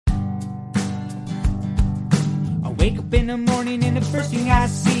Wake up in the morning and the first thing I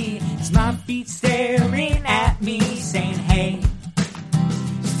see is my feet staring at me, saying, hey,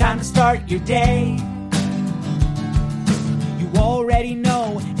 it's time to start your day. You already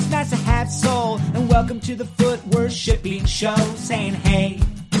know it's nice to have soul, and welcome to the foot worshipping show, saying, hey,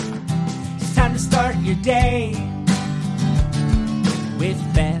 it's time to start your day with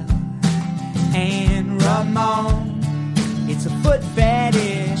Belle and Ramon. It's a foot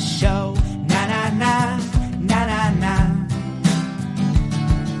fetish show. Na na na, na na na,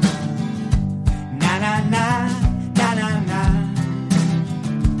 na na na, na na na.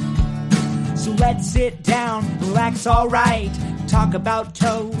 So let's sit down, relax, alright. Talk about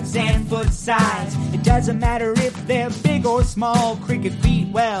toes and foot size. It doesn't matter if they're big or small. Cricket feet,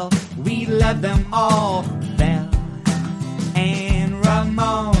 well, we love them all. Belle and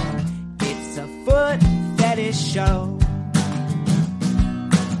Ramon. It's a foot fetish show.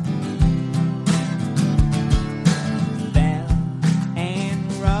 Belle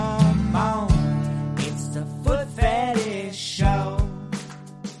and Ramon. It's the foot fetish show.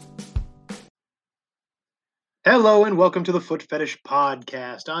 Hello and welcome to the Foot Fetish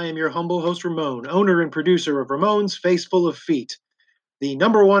Podcast. I am your humble host, Ramon, owner and producer of Ramon's Face Full of Feet, the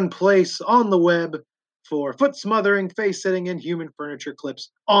number one place on the web for foot smothering, face sitting, and human furniture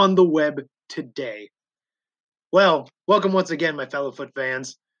clips on the web today. Well, welcome once again, my fellow foot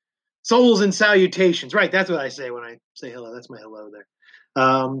fans. Souls and salutations. Right, that's what I say when I say hello. That's my hello there.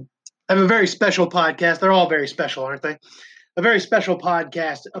 I have a very special podcast. They're all very special, aren't they? A very special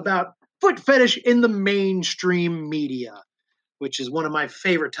podcast about foot fetish in the mainstream media, which is one of my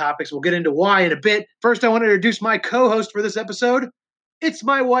favorite topics. We'll get into why in a bit. First, I want to introduce my co-host for this episode. It's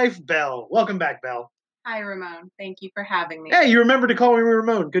my wife, Belle. Welcome back, Belle. Hi, Ramon. Thank you for having me. Hey, you remembered to call me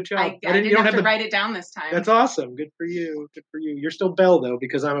Ramon. Good job. I didn't have to write it down this time. That's awesome. Good for you. Good for you. You're still Belle, though,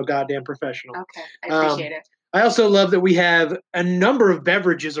 because I'm a goddamn professional. Okay. I appreciate it. I also love that we have a number of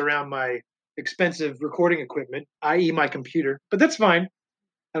beverages around my expensive recording equipment, i.e. my computer. But that's fine.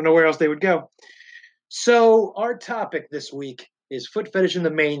 I don't know where else they would go. So our topic this week is foot fetish in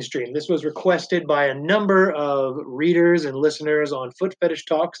the mainstream. This was requested by a number of readers and listeners on Foot Fetish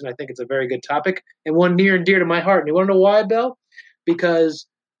Talks, and I think it's a very good topic and one near and dear to my heart. And you want to know why, Belle? Because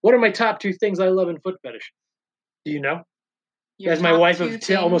what are my top two things I love in foot fetish? Do you know? As my wife of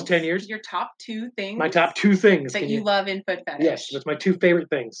almost 10 years? Your top two things? My top two things. That you love in foot fetish? Yes, that's my two favorite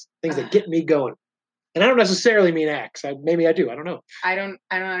things. Things that get me going. And I don't necessarily mean acts. Maybe I do. I don't know. I don't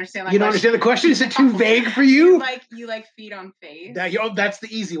understand that. You don't understand the question? Is it too vague for you? You like feet on face? That's the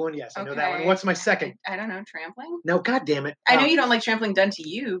easy one. Yes, I know that one. What's my second? I don't know. Trampling? No, God damn it. I know you don't like trampling done to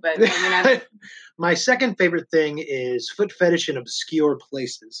you, but I mean, my second favorite thing is foot fetish in obscure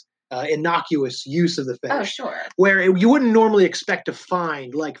places. Innocuous use of the fetish. Oh, sure. Where you wouldn't normally expect to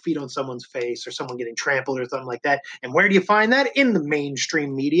find, like, feet on someone's face or someone getting trampled or something like that. And where do you find that? In the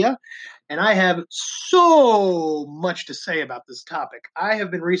mainstream media. And I have so much to say about this topic. I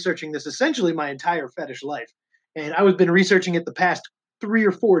have been researching this essentially my entire fetish life. And I've been researching it the past 3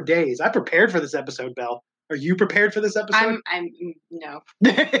 or 4 days. I prepared for this episode, Belle. Are you prepared for this episode? I'm no.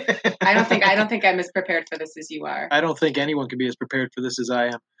 I don't think I'm as prepared for this as you are. I don't think anyone can be as prepared for this as I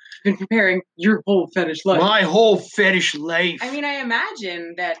am. Been preparing your whole fetish life. My whole fetish life. I mean, I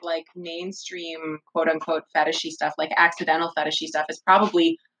imagine that like mainstream quote unquote fetishy stuff, like accidental fetishy stuff, is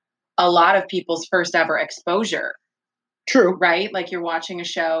probably a lot of people's first ever exposure. True. Right? Like you're watching a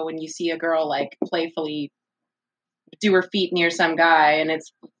show and you see a girl like playfully do her feet near some guy and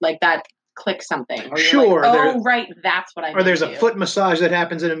it's like that clicks something. Or you're sure. Like, oh, right. That's what I mean. Or there's a foot massage that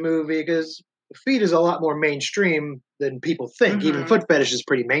happens in a movie because feet is a lot more mainstream than people think. Mm-hmm. Even foot fetish is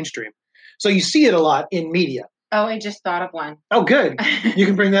pretty mainstream. So you see it a lot in media. Oh, I just thought of one. Oh, good. You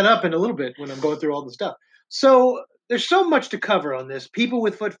can bring that up in a little bit when I'm going through all the stuff. So there's so much to cover on this. People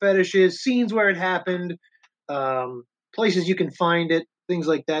with foot fetishes, scenes where it happened, places you can find it, things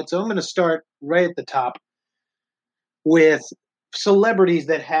like that. So I'm going to start right at the top with celebrities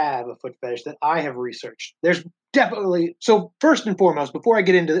that have a foot fetish that I have researched. There's definitely, so first and foremost, before I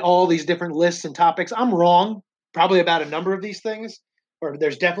get into all these different lists and topics, I'm wrong probably about a number of these things, or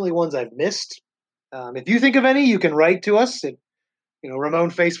there's definitely ones I've missed. If you think of any, you can write to us at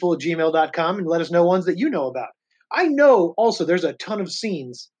RamonFaceful@gmail.com and let us know ones that you know about. I know also there's a ton of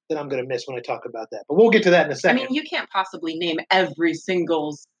scenes that I'm going to miss when I talk about that, but we'll get to that in a second. I mean, you can't possibly name every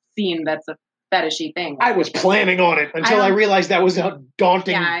single scene that's a fetishy thing. I was planning on it until I realized that was a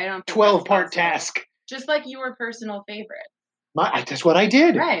daunting 12-part task. Just like your personal favorite. That's what I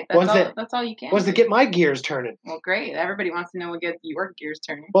did. Right. That's all you can. Was to get my gears turning. Well, great. Everybody wants to know what gets your gears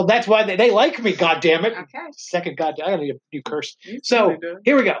turning. Well, that's why they like me, goddammit. Okay. Second, goddamn, I gotta need a new curse. So,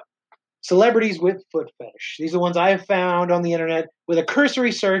 here we go. Celebrities with foot fetish. These are the ones I have found on the internet with a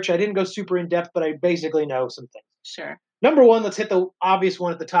cursory search. I didn't go super in depth, but I basically know some things. Sure. Number one, let's hit the obvious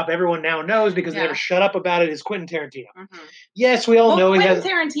one at the top. Everyone now knows because they never shut up about it. Is Quentin Tarantino? Mm-hmm. Yes, we all know Quentin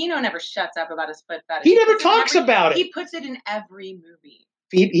Tarantino never shuts up about his foot fetish. He never talks about it. He puts it in every movie.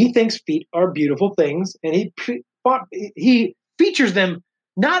 He thinks feet are beautiful things, and he features them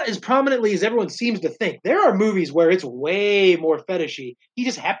not as prominently as everyone seems to think. There are movies where it's way more fetishy. He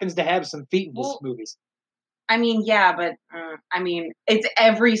just happens to have some feet in his movies. I mean, yeah, but it's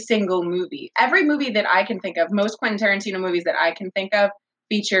every single movie. Every movie that I can think of, most Quentin Tarantino movies that I can think of,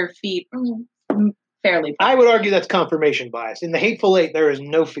 feature feet fairly. I would argue that's confirmation bias. In The Hateful Eight, there is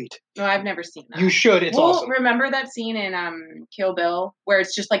no feet. No, I've never seen that. You should. It's awesome. Remember that scene in Kill Bill where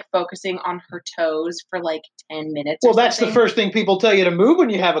it's just like focusing on her toes for like 10 minutes? Well, that's the first thing people tell you to move when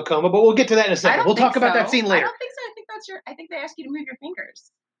you have a coma, but we'll get to that in a second. We'll talk about that scene later. I don't think so. I think they ask you to move your fingers.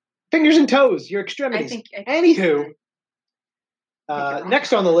 Fingers and toes, your extremities. Anywho,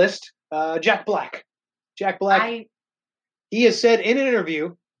 next on the list, Jack Black. Jack Black. He has said in an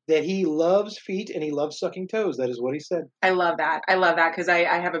interview that he loves feet and he loves sucking toes. That is what he said. I love that because I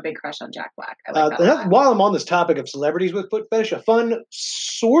have a big crush on Jack Black. I like that while I'm on this topic of celebrities with foot fetish, a fun,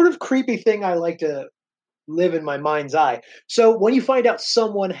 sort of creepy thing I like to live in my mind's eye. So when you find out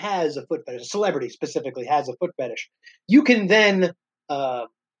someone has a foot fetish, a celebrity specifically has a foot fetish, you can then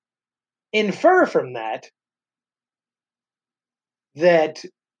infer from that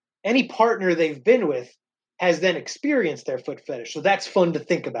any partner they've been with has then experienced their foot fetish. So that's fun to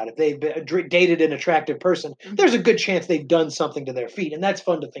think about. If they've dated an attractive person, there's a good chance they've done something to their feet, and that's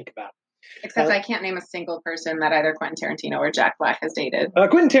fun to think about. Except I can't name a single person that either Quentin Tarantino or Jack Black has dated.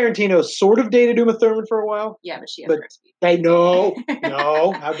 Quentin Tarantino sort of dated Uma Thurman for a while. Yeah, but she has gross feet. No,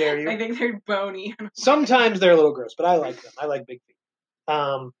 how dare you? I think they're bony. Sometimes they're a little gross, but I like them. I like big feet.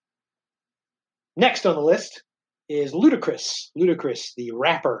 Next on the list is Ludacris. Ludacris, the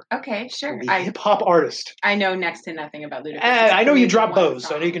rapper. Okay, sure. The hip-hop artist. I know next to nothing about Ludacris. I know you drop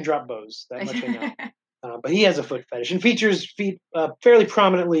bows. I know you can drop bows. That much I know. But he has a foot fetish and features feet fairly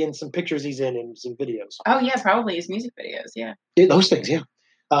prominently in some pictures he's in some videos. Oh, yeah, probably his music videos, yeah. Those things, yeah.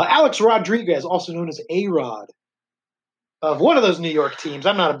 Alex Rodriguez, also known as A-Rod, of one of those New York teams.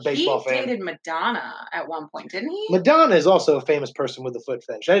 I'm not a baseball fan. He dated Madonna at one point, didn't he? Madonna is also a famous person with a foot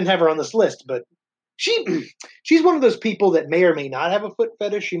fetish. I didn't have her on this list, but she's one of those people that may or may not have a foot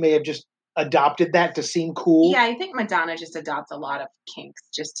fetish. She may have just adopted that to seem cool. Yeah, I think Madonna just adopts a lot of kinks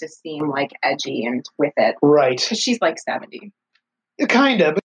just to seem like edgy and with it. Right. Because she's like 70. Kind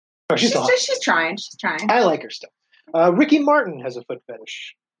of. But she's trying. I like her stuff. Ricky Martin has a foot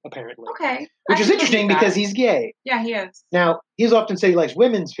fetish, apparently. Okay. Which is interesting because he's gay. Yeah, he is. Now, he's often said he likes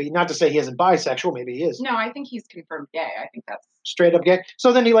women's feet. Not to say he isn't bisexual. Maybe he is. No, I think he's confirmed gay. I think that's... Straight up gay.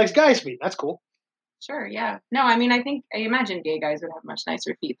 So then he likes guys' feet. That's cool. Sure, yeah. No, I mean, I imagine gay guys would have much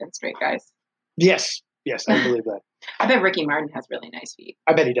nicer feet than straight guys. Yes, I believe that. I bet Ricky Martin has really nice feet.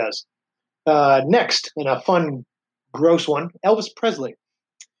 I bet he does. Next, in a fun, gross one, Elvis Presley.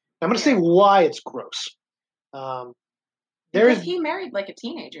 I'm going to say why it's gross. Because he married like a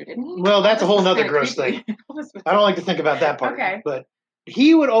teenager, didn't he? Well, that's a whole nother gross thing. I don't like to think about that part. Okay. But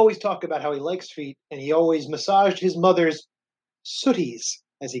he would always talk about how he likes feet, and he always massaged his mother's sooties,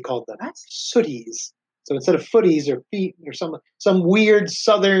 as he called them. What? Sooties. So instead of footies or feet or some weird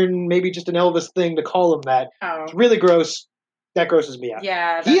southern, maybe just an Elvis thing to call him that. Oh. It's really gross. That grosses me out.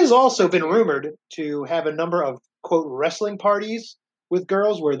 Yeah. He has also been rumored to have a number of, quote, wrestling parties with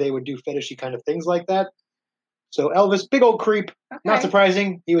girls where they would do fetishy kind of things like that. So Elvis, big old creep. Okay. Not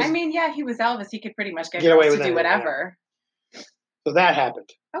surprising. He was Elvis. He could pretty much get away girls with to do whatever. Yeah. So that happened.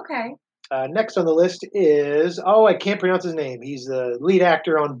 Okay. Next on the list is, I can't pronounce his name. He's the lead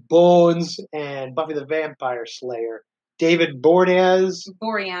actor on Bones and Buffy the Vampire Slayer. David Boreanaz.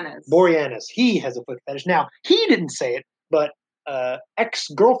 He has a foot fetish. Now, he didn't say it, but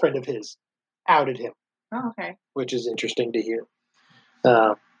ex-girlfriend of his outed him. Oh, okay. Which is interesting to hear.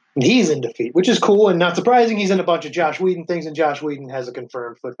 He's into feet, which is cool and not surprising. He's in a bunch of Josh Whedon things, and Josh Whedon has a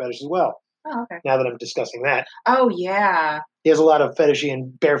confirmed foot fetish as well. Oh, okay. Now that I'm discussing that. Oh, yeah. He has a lot of fetishy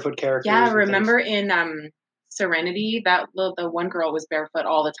and barefoot characters. Yeah, remember in Serenity, that the one girl was barefoot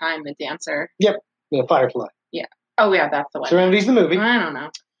all the time, the dancer. Yep, the Firefly. Yeah. Oh, yeah, that's the one. Serenity's the movie. I don't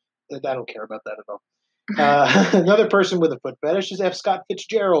know. I don't care about that at all. Another person with a foot fetish is F. Scott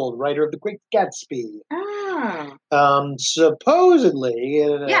Fitzgerald, writer of The Great Gatsby. Oh. Supposedly.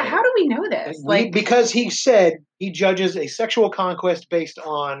 Yeah, how do we know this? Because he said he judges a sexual conquest based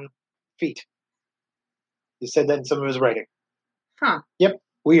on feet. He said that in some of his writing. Huh. Yep.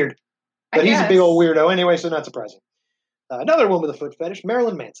 Weird. But he's a big old weirdo anyway, so not surprising. Another one with a foot fetish,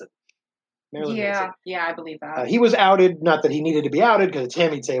 Marilyn Manson. Marilyn Manson. Yeah, I believe that. He was outed, not that he needed to be outed, because it's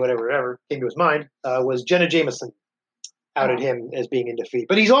him, he'd say whatever came to his mind, was Jenna Jameson outed him as being into feet.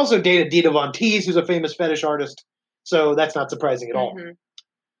 But he's also dated Dita Von Teese, who's a famous fetish artist, so that's not surprising at all.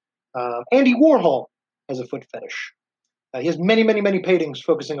 Andy Warhol has a foot fetish. He has many, many, many paintings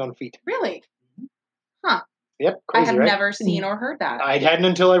focusing on feet. Really? Huh. Yep, crazy, I have right? never seen or heard that. I hadn't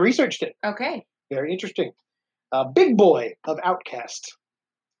until I researched it. Okay. Very interesting. Big Boy of Outkast,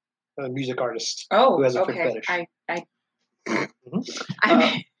 a music artist who has a foot fetish.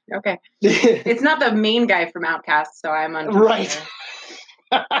 Okay. It's not the main guy from Outkast, so I'm unfamiliar.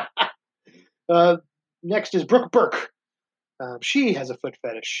 Right. Next is Brooke Burke. She has a foot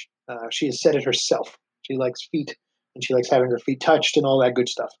fetish. She has said it herself. She likes feet, and she likes having her feet touched and all that good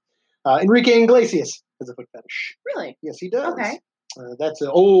stuff. Enrique Iglesias has a foot fetish. Really? Yes, he does. Okay. That's an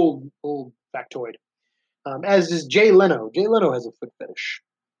old factoid. As is Jay Leno. Jay Leno has a foot fetish.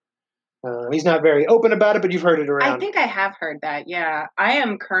 He's not very open about it, but you've heard it around. I think I have heard that, yeah. I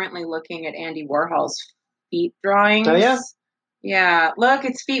am currently looking at Andy Warhol's feet drawings. Oh, yeah? Yeah. Look,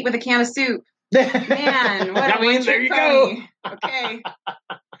 it's feet with a can of soup. Man, what there you go. Okay.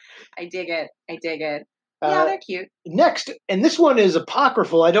 I dig it. Yeah, they're cute. Next, and this one is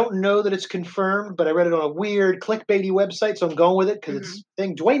apocryphal. I don't know that it's confirmed, but I read it on a weird clickbaity website, so I'm going with it because it's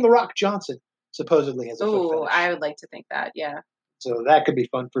thing. Dwayne "The Rock" Johnson supposedly has a foot fetish. I would like to think that, yeah. So that could be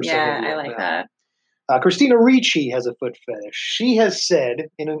fun for some of you. Yeah, I like that. Christina Ricci has a foot fetish. She has said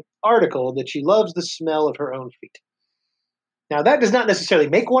in an article that she loves the smell of her own feet. Now, that does not necessarily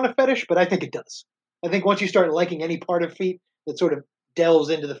make one a fetish, but I think it does. I think once you start liking any part of feet, that sort of delves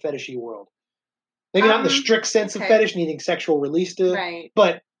into the fetishy world. Maybe not in the strict sense of fetish, needing sexual release to, right.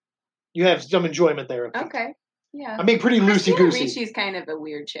 But you have some enjoyment there. Okay, yeah. I'm being pretty loosey-goosey. Christina Ricci's kind of a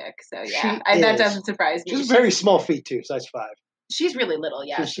weird chick, so yeah. That doesn't surprise me. She's very small feet, too, size 5. She's really little,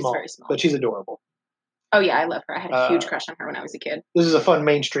 yeah. She's very small. But she's adorable. Oh, yeah, I love her. I had a huge crush on her when I was a kid. This is a fun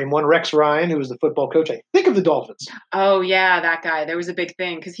mainstream one. Rex Ryan, who was the football coach, I think, of the Dolphins. Oh, yeah, that guy. There was a big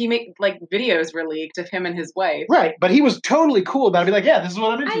thing because he made, videos were leaked of him and his wife. Right, but he was totally cool about it. Be like, yeah, this is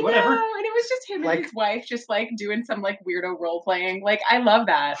what I'm into, whatever. I know, and it was just him and his wife just, doing some, weirdo role-playing. I love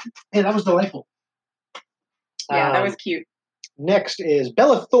that. Yeah, that was delightful. Yeah, that was cute. Next is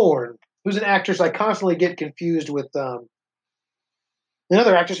Bella Thorne, who's an actress I constantly get confused with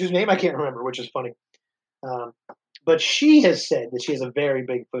another actress whose name I can't remember, which is funny. But she has said that she has a very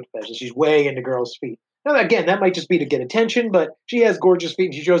big foot fetish. She's way into girls' feet. Now, again, that might just be to get attention, but she has gorgeous feet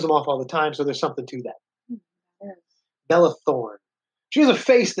and she shows them off all the time, so there's something to that. Yes. Bella Thorne. She has a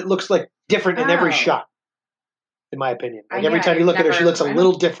face that looks different in every shot, in my opinion. Every time you look at her, she looks a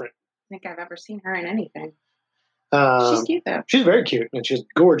little different. I don't think I've ever seen her in anything. She's cute, though. She's very cute, and she has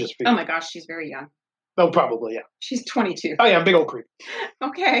gorgeous feet. Oh, my gosh, she's very young. Oh, probably, yeah. She's 22. Oh, yeah, big old creep.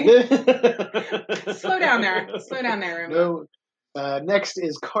 Okay. Slow down there. No. Next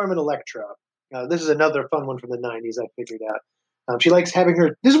is Carmen Electra. This is another fun one from the 90s I figured out. She likes having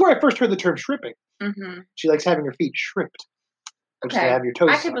her... This is where I first heard the term shrimping. Mm-hmm. She likes having her feet shrimped. Which is to have your toes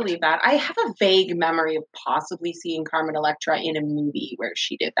I could believe that. I have a vague memory of possibly seeing Carmen Electra in a movie where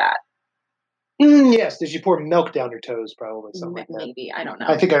she did that. Yes. Did she pour milk down her toes? Probably something like that. Maybe. I don't know.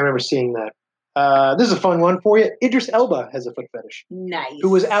 I think I remember seeing that. This is a fun one for you. Idris Elba has a foot fetish. Nice. Who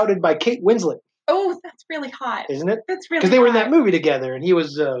was outed by Kate Winslet. Oh, that's really hot. Isn't it? That's really hot. Because they were in that movie together, and he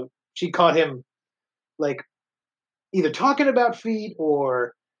was, she caught him, either talking about feet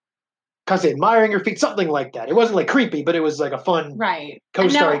or constantly admiring her feet, something like that. It wasn't, creepy, but it was, a fun co-starry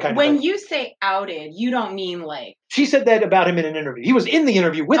kind of thing. When you say outed, you don't mean, She said that about him in an interview. He was in the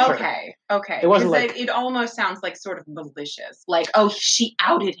interview with her. Okay. It wasn't it almost sounds sort of malicious. She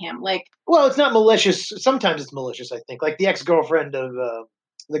outed him. Well, it's not malicious. Sometimes it's malicious, I think. The ex-girlfriend of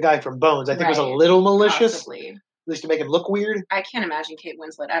the guy from Bones, I think was a little malicious. Possibly. At least to make him look weird. I can't imagine Kate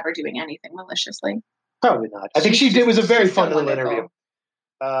Winslet ever doing anything maliciously. Probably not. I think it was a very fun little interview.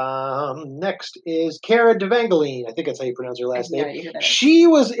 Next is Cara Delevingne. I think that's how you pronounce her last name. She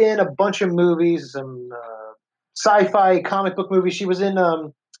was in a bunch of movies, some sci-fi comic book movies. She was in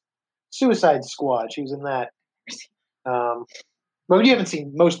Suicide Squad. She was in that. Well, you haven't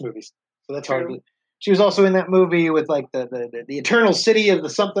seen most movies, so that's hard. She was also in that movie with the Eternal City of the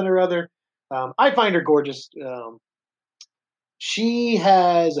something or other. I find her gorgeous. She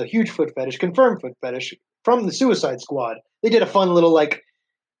has a huge foot fetish, confirmed foot fetish from the Suicide Squad. They did a fun little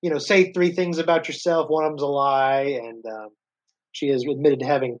say 3 things about yourself. One of them's a lie, and she has admitted to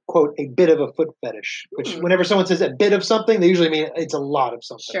having, quote, a bit of a foot fetish, which whenever someone says a bit of something, they usually mean it's a lot of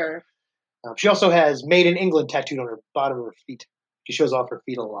something. Sure. She also has Made in England tattooed on her bottom of her feet. She shows off her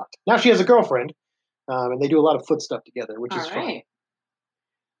feet a lot. Now she has a girlfriend, and they do a lot of foot stuff together, which is fun.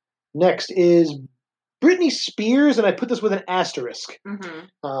 Next is Britney Spears, and I put this with an asterisk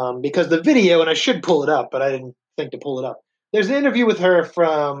because the video, and I should pull it up, but I didn't think to pull it up. There's an interview with her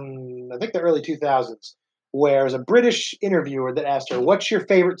from, I think, the early 2000s, where there's a British interviewer that asked her, "What's your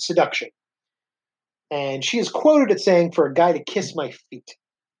favorite seduction?" And she is quoted as saying, "For a guy to kiss my feet."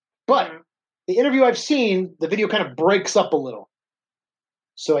 But the interview I've seen, the video kind of breaks up a little.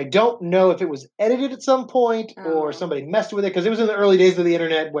 So I don't know if it was edited at some point or somebody messed with it, because it was in the early days of the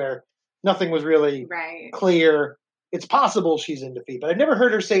internet where nothing was really clear. It's possible she's into feet, but I've never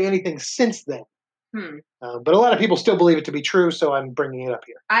heard her say anything since then. But a lot of people still believe it to be true, so I'm bringing it up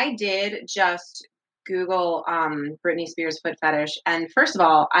here. I did just Google Britney Spears foot fetish, and first of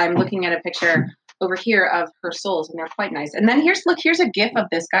all, I'm looking at a picture over here of her soles, and they're quite nice. And then here's a gif of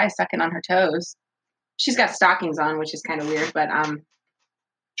this guy sucking on her toes. She's got stockings on, which is kind of weird, but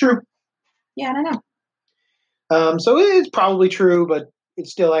true. Yeah, I don't know. So it's probably true, but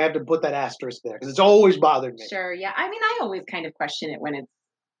it's still, I have to put that asterisk there because it's always bothered me. Sure, yeah. I mean, I always kind of question it when it's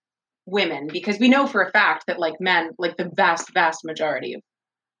women, because we know for a fact that like men, like the vast majority of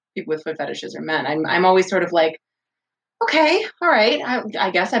people with foot fetishes are men. I'm always sort of like, okay, all right,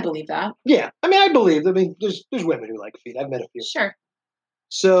 I guess I believe that. Yeah, I mean, there's women who like feet. I've met a few. Sure.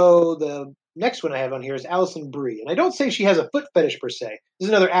 So the next one I have on here is Alison Brie, and I don't say she has a foot fetish per se. This is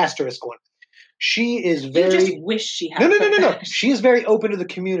another asterisk one. She is very. You just wish she had. No. She is very open to the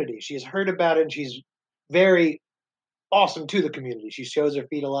community. She has heard about it, and she's very awesome to the community. She shows her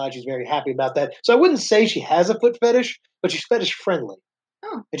feet a lot. She's very happy about that. So I wouldn't say she has a foot fetish, but she's fetish friendly.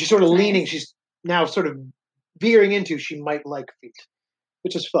 Oh, and she's sort of leaning. Nice. She's now sort of veering into she might like feet,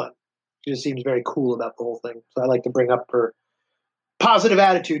 which is fun. She just seems very cool about the whole thing. So I like to bring up her positive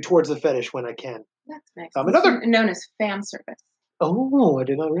attitude towards the fetish when I can. That's nice. Another known as fan service. Oh, I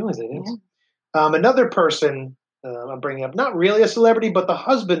did not realize that. Yes. Another person I'm bringing up, not really a celebrity, but the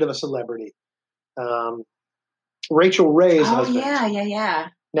husband of a celebrity. Rachel Ray's husband. Yeah.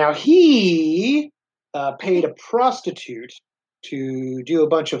 Now, he paid a prostitute to do a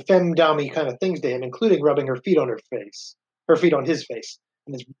bunch of femdom-y kind of things to him, including rubbing her feet on his face.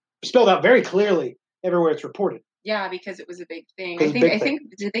 And it's spelled out very clearly everywhere it's reported. Yeah, because it was a big thing. I think,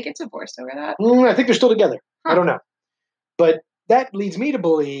 did they get divorced over that? I think they're still together. Huh. I don't know. But that leads me to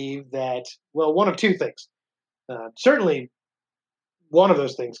believe that, well, one of two things. Certainly, one of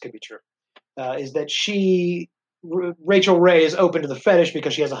those things could be true. Is that Rachel Ray is open to the fetish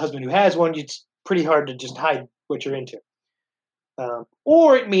because she has a husband who has one. It's pretty hard to just hide what you're into.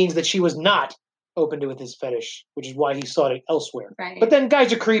 Or it means that she was not open to his fetish, which is why he sought it elsewhere. Right. But then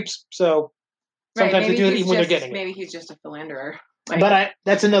guys are creeps, so sometimes they do it even when they're getting it. Maybe he's just a philanderer. But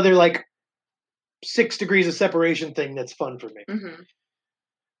that's another 6 degrees of separation thing that's fun for me. Mm-hmm.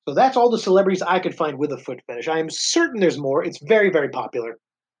 So that's all the celebrities I could find with a foot fetish. I am certain there's more. It's very, very popular.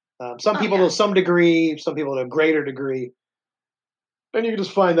 Some people to some degree, some people to a greater degree. And you can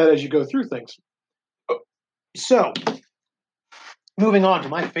just find that as you go through things. So, moving on to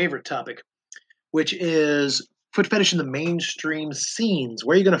my favorite topic, which is foot fetish in the mainstream scenes.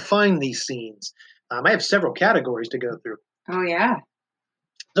 Where are you going to find these scenes? I have several categories to go through. Oh, yeah.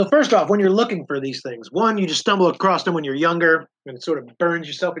 So first off, when you're looking for these things, one, you just stumble across them when you're younger, and it sort of burns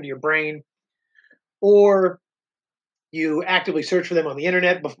yourself into your brain. Or you actively search for them on the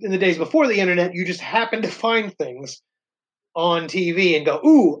internet. In the days before the internet, you just happen to find things on TV and go,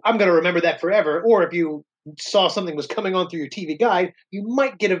 ooh, I'm going to remember that forever. Or if you saw something was coming on through your TV guide, you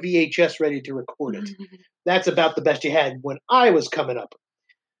might get a VHS ready to record it. That's about the best you had when I was coming up.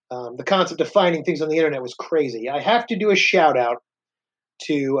 The concept of finding things on the internet was crazy. I have to do a shout out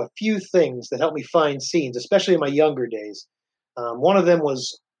to a few things that helped me find scenes, especially in my younger days. One of them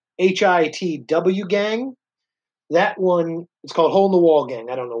was HITW Gang. That one, it's called Hole in the Wall Gang.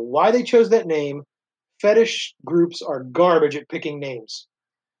 I don't know why they chose that name. Fetish groups are garbage at picking names.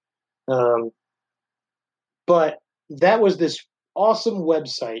 But that was this awesome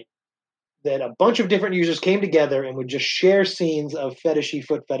website that a bunch of different users came together and would just share scenes of fetishy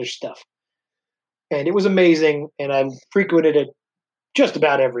foot fetish stuff. And it was amazing, and I frequented it just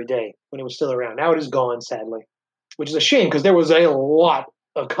about every day when it was still around. Now it is gone, sadly, which is a shame because there was a lot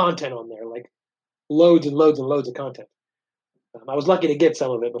of content on there, loads and loads and loads of content. I was lucky to get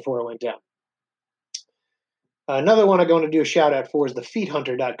some of it before I went down. Another one I'm going to do a shout out for is the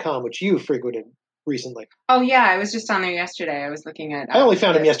feethunter.com, which you frequented recently. Oh, yeah. I was just on there yesterday. I was looking at... I only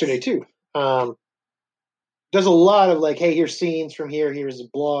found him yesterday, too. Does a lot of hey, here's scenes from here, here's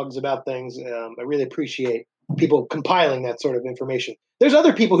blogs about things. I really appreciate people compiling that sort of information. There's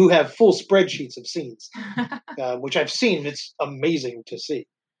other people who have full spreadsheets of scenes, which I've seen, and it's amazing to see.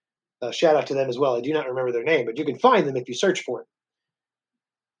 Shout out to them as well. I do not remember their name, but you can find them if you search for it.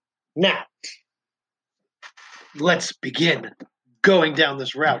 Now, let's begin going down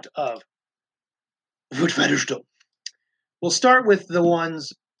this route of foot fetishdom. We'll start with the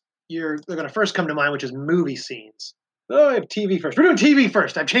ones they're going to first come to mind, which is movie scenes. Oh, I have TV first. We're doing TV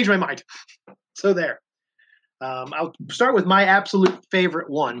first. I've changed my mind. So there. I'll start with my absolute favorite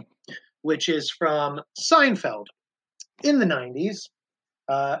one, which is from Seinfeld in the 90s.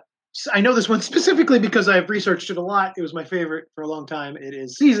 I know this one specifically because I've researched it a lot. It was my favorite for a long time. It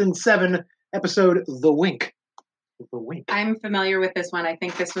is season 7, episode The Wink. The Wink. I'm familiar with this one. I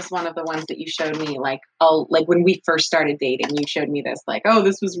think this was one of the ones that you showed me, like when we first started dating. You showed me this, like, oh,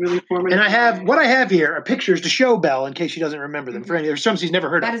 this was really formative. And what I have here are pictures to show Belle in case she doesn't remember them. Mm-hmm. There's some she's never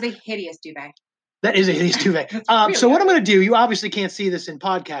heard of. That is a hideous duvet. That is a hideous duvet. Really so what I'm going to do, you obviously can't see this in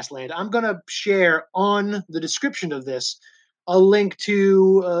podcast land. I'm going to share on the description of this a link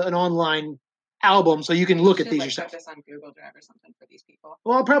to an online album so you can look at these yourself. Put this on Google Drive or something for these people.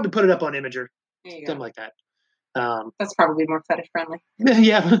 Well, I'll probably put it up on Imager. Something like that. That's probably more fetish friendly.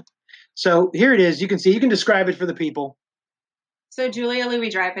 Yeah. So here it is. You can see. You can describe it for the people. So Julia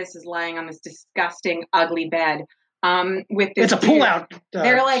Louis-Dreyfus is lying on this disgusting, ugly bed. With this. It's a pull-out.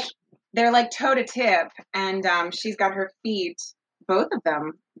 They're like toe to tip, and she's got her feet, both of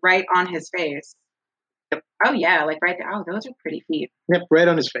them, right on his face. Yep. Oh yeah, like right there. Oh, those are pretty feet. Yep, right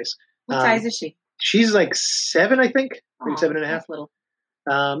on his face. What size is she? She's like 7, I think. Maybe 7.5. That's little.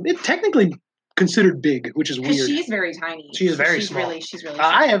 It technically considered big, which is weird. She's very tiny. She is very small. She's really.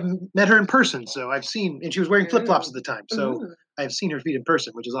 I have met her in person, so I've seen, and she was wearing flip flops at the time, so Ooh. I've seen her feet in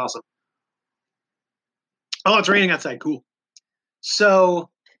person, which is awesome. Oh, it's raining outside. Cool. So,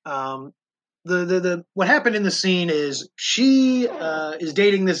 the what happened in the scene is she is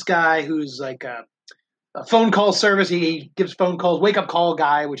dating this guy who's like a phone call service. He gives phone calls, wake up call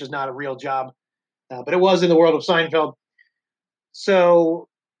guy, which is not a real job, but it was in the world of Seinfeld. So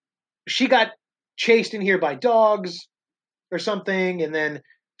she got chased in here by dogs or something, and then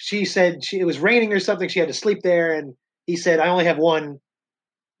she said it was raining or something. She had to sleep there, and he said, "I only have one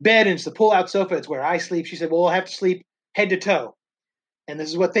bed, and it's the pull-out sofa. It's where I sleep." She said, "Well, we'll have to sleep head to toe." And this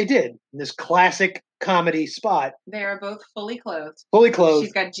is what they did in this classic comedy spot. They are both fully clothed. Fully clothed.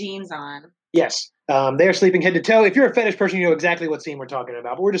 She's got jeans on. Yes. They're sleeping head to toe. If you're a fetish person, you know exactly what scene we're talking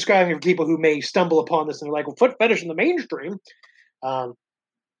about. But we're describing it for people who may stumble upon this and they're like, well, foot fetish in the mainstream.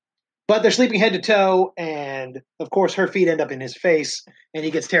 But they're sleeping head to toe, and of course her feet end up in his face, and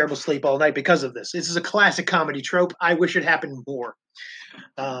he gets terrible sleep all night because of this. This is a classic comedy trope. I wish it happened more.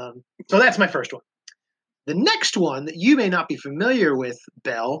 So that's my first one. The next one that you may not be familiar with,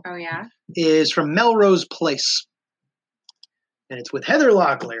 Belle, oh yeah, is from Melrose Place, and it's with Heather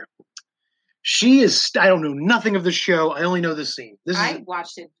Locklear. She is. I don't know nothing of the show. I only know this scene. I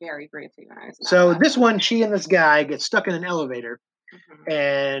watched it very briefly when I was. So this one, she and this guy get stuck in an elevator,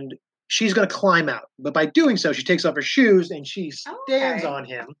 and she's going to climb out. But by doing so, she takes off her shoes and she stands on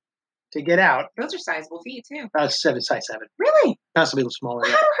him to get out. Those are sizable feet too. Size 7. Really? Possibly a little smaller.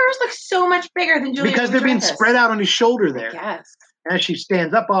 How do hers look so much bigger than Julia? Because they're being spread out on his shoulder there. Yes. As she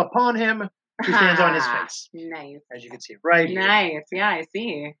stands up upon him, she stands on his face. Nice. As you can see right here. Nice. Yeah, I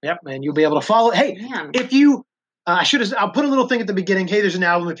see. Yep, and you'll be able to follow. Hey, Man. If you, I'll put a little thing at the beginning. Hey, there's an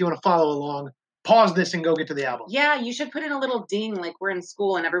album if you want to follow along. Pause this and go get to the album. Yeah, you should put in a little ding like we're in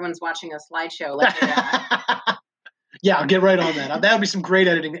school and everyone's watching a slideshow. Like Yeah, I'll get right on that. That'll be some great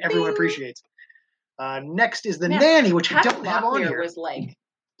editing that everyone appreciates. Next is The Nanny, which I don't have on here. Was like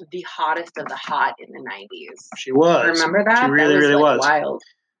the hottest of the hot in the 90s. She was. Remember that? She really, that was, really like, was.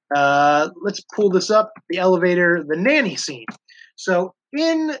 Wild. Let's pull this up. The elevator, the nanny scene. So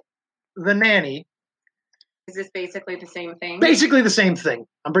in The Nanny. Is this basically the same thing? Basically the same thing.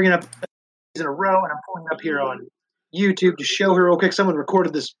 I'm bringing up in a row, and I'm pulling up here on YouTube to show her real quick. Someone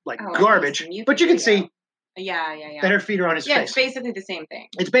recorded this garbage, but you can see that her feet are on his face. Yeah, it's basically the same thing.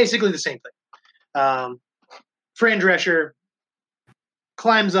 It's basically the same thing. Fran Drescher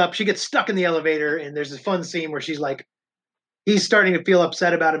climbs up. She gets stuck in the elevator, and there's this fun scene where she's like, he's starting to feel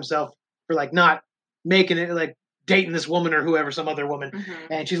upset about himself for like not making it, like dating this woman or whoever, some other woman.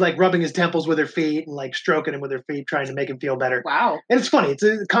 And she's like rubbing his temples with her feet and like stroking him with her feet, trying to make him feel better. Wow. And it's funny. It's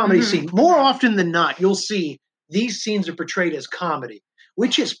a comedy scene. More often than not, you'll see these scenes are portrayed as comedy,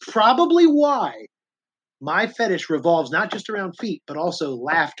 which is probably why my fetish revolves not just around feet, but also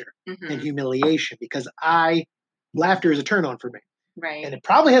laughter and humiliation, because laughter is a turn on for me. Right. And it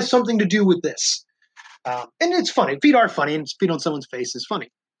probably has something to do with this. And it's funny. Feet are funny, and feet on someone's face is funny.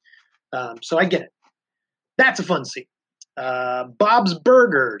 So I get it. That's a fun scene. Bob's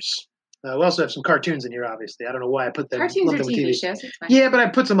Burgers. We also have some cartoons in here, obviously. I don't know why I put them. Cartoons are TV shows. It's fine. Yeah, but I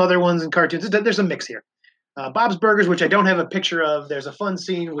put some other ones in cartoons. There's a mix here. Bob's Burgers, which I don't have a picture of. There's a fun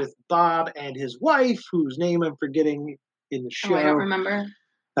scene with Bob and his wife, whose name I'm forgetting in the show. Oh, I don't remember.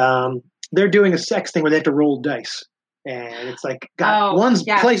 They're doing a sex thing where they have to roll dice. And it's like one's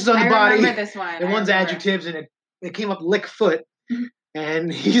places on the body this one. and one's adjectives, and it came up lick foot.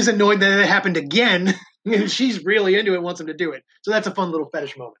 And he's annoyed that it happened again. And she's really into it, wants him to do it. So that's a fun little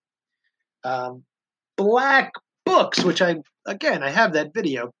fetish moment. Black Books, which I have that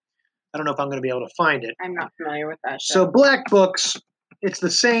video. I don't know if I'm going to be able to find it. I'm not familiar with that show. So Black Books, it's the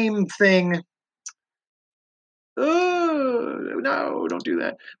same thing. Oh, no, don't do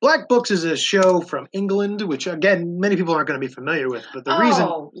that. Black Books is a show from England, which, again, many people aren't going to be familiar with. But the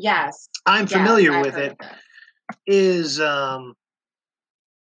reason I'm familiar with it is, where's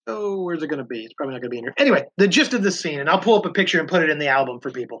it going to be? It's probably not going to be in here. Anyway, the gist of the scene, and I'll pull up a picture and put it in the album for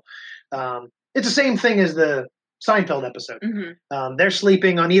people. It's the same thing as the Seinfeld episode. Mm-hmm. They're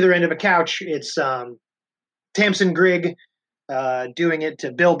sleeping on either end of a couch. It's Tamsin Grigg doing it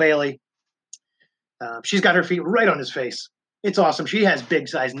to Bill Bailey. She's got her feet right on his face. It's awesome. She has big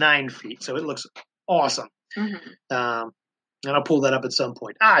size 9 feet, so it looks awesome. Mm-hmm. And I'll pull that up at some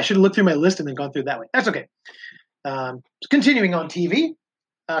point. I should have looked through my list and then gone through it that way. That's okay. Continuing on TV,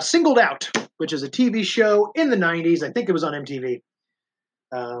 Singled Out, which is a TV show in the 90s. I think it was on MTV.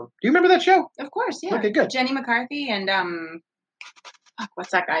 Do you remember that show? Of course, yeah. Okay, good. Jenny McCarthy and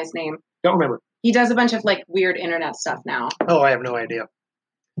what's that guy's name? Don't remember. He does a bunch of like weird internet stuff now. Oh, I have no idea.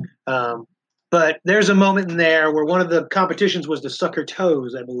 But there's a moment in there where one of the competitions was to suck her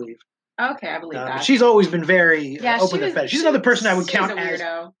toes, I believe. Okay, I believe that. She's always been very open to fetish. She's another person I would count as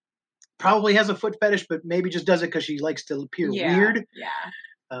probably has a foot fetish, but maybe just does it because she likes to appear weird.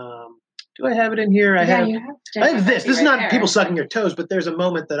 Yeah. Do I have it in here? I have this. This is not there. people sucking your toes, but there's a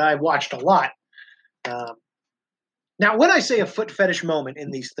moment that I watched a lot. Now, when I say a foot fetish moment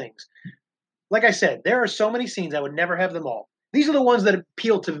in these things, like I said, there are so many scenes, I would never have them all. These are the ones that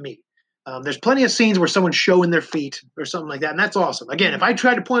appeal to me. There's plenty of scenes where someone's showing their feet or something like that, and that's awesome. Again, if I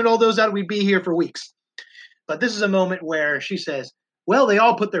tried to point all those out, we'd be here for weeks. But this is a moment where she says, well, they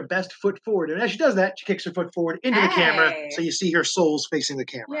all put their best foot forward. And as she does that, she kicks her foot forward into the camera, so you see her soles facing the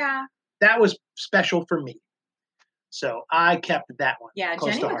camera. Yeah. That was special for me. So I kept that one. Yeah,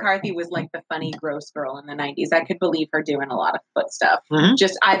 Jenny McCarthy was like the funny, gross girl in the 90s. I could believe her doing a lot of foot stuff. Mm-hmm.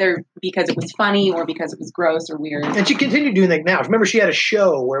 Just either because it was funny or because it was gross or weird. And she continued doing that now. Remember, she had a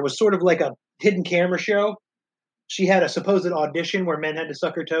show where it was sort of like a hidden camera show. She had a supposed audition where men had to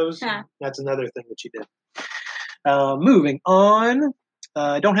suck her toes. Yeah. That's another thing that she did. Moving on.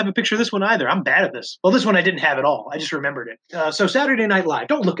 I don't have a picture of this one either. I'm bad at this. Well, this one I didn't have at all. I just remembered it. So Saturday Night Live.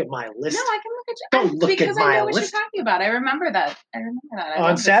 Don't look at my list. No, I can look at you. Don't look because at my I know what list. you're talking about. I remember that.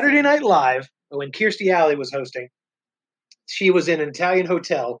 On Saturday Night Live, when Kirstie Alley was hosting, she was in an Italian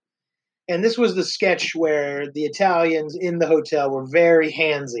hotel. And this was the sketch where the Italians in the hotel were very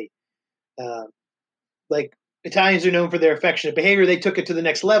handsy. Like, Italians are known for their affectionate behavior. They took it to the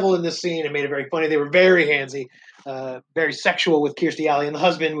next level in this scene and made it very funny. They were very handsy, very sexual with Kirstie Alley, and the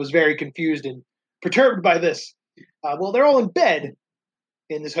husband was very confused and perturbed by this. Well, they're all in bed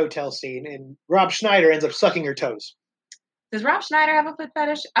in this hotel scene, and Rob Schneider ends up sucking her toes. Does Rob Schneider have a foot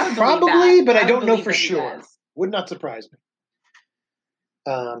fetish? I would probably, but I don't know believe for that he sure. does. Would not surprise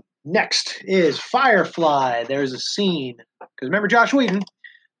me. Next is Firefly. There's a scene, because remember Josh Whedon?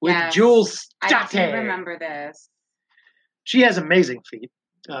 With Jules State. I do remember this. She has amazing feet.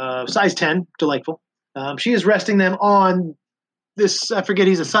 Size 10, delightful. She is resting them on this, I forget,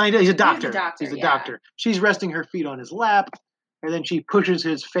 he's a scientist. He's a doctor. He's a doctor. She's resting her feet on his lap, and then she pushes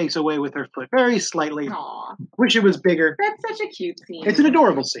his face away with her foot very slightly. Aww. Wish it was bigger. That's such a cute scene. It's an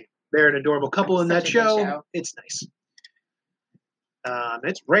adorable scene. They're an adorable couple in that show. It's nice.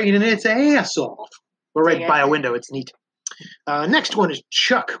 It's raining its ass off. We're right by a window. It's neat. Next one is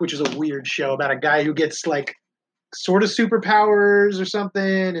Chuck, which is a weird show about a guy who gets like sort of superpowers or something,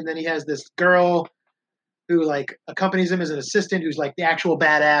 and then he has this girl who like accompanies him as an assistant who's like the actual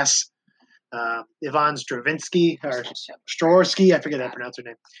badass. Yvonne Stravinsky or Strorsky, I forget how to pronounce her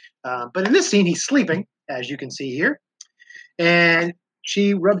name. But in this scene, he's sleeping, as you can see here, and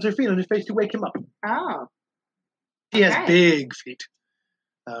she rubs her feet on his face to wake him up. Oh, he has big feet,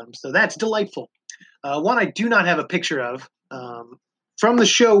 so that's delightful. One I do not have a picture of, from the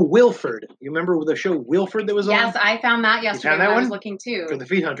show Wilford. You remember the show Wilford that was on? Yes, I found that yesterday when I was looking too. For the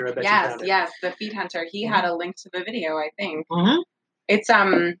Feet Hunter, I bet you found it. Yes, the Feet Hunter. He had a link to the video, I think. Mm-hmm. It's,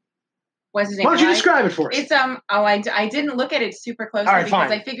 what's his name? Why don't you describe it for us? It's, I didn't look at it super closely because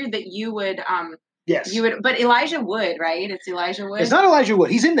fine. I figured that you would, yes. You would, but Elijah Wood, right? It's Elijah Wood? It's not Elijah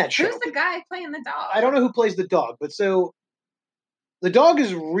Wood. He's in that show. Who's the guy playing the dog? I don't know who plays the dog, but so the dog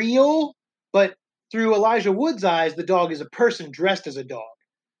is real, but through Elijah Wood's eyes, the dog is a person dressed as a dog.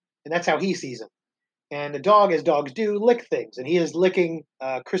 And that's how he sees him. And the dog, as dogs do, lick things. And he is licking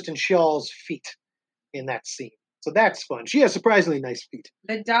Kristen Schall's feet in that scene. So that's fun. She has surprisingly nice feet.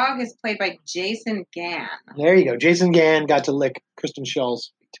 The dog is played by Jason Gann. There you go. Jason Gann got to lick Kristen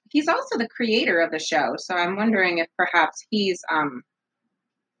Schall's feet. He's also the creator of the show, so I'm wondering if perhaps he's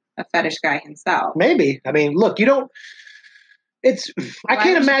a fetish guy himself. Maybe. I mean, look, you don't. I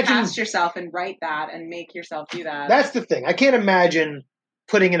can't imagine. Cast yourself and write that and make yourself do that. That's the thing. I can't imagine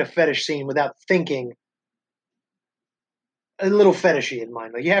putting in a fetish scene without thinking a little fetishy in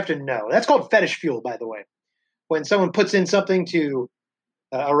mind. Like, you have to know. That's called fetish fuel, by the way. When someone puts in something to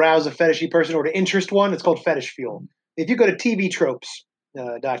arouse a fetishy person or to interest one, it's called fetish fuel. If you go to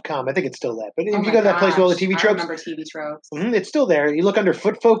tvtropes.com, I think it's still that. But if you go to that place with all the TV tropes. I remember TV tropes. It's still there. You look under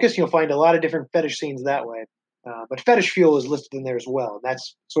foot focus, you'll find a lot of different fetish scenes that way. But fetish fuel is listed in there as well. And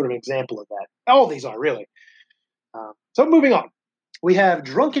that's sort of an example of that. All these are, really. So moving on. We have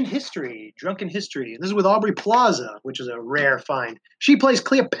Drunken History. Drunken History. And this is with Aubrey Plaza, which is a rare find. She plays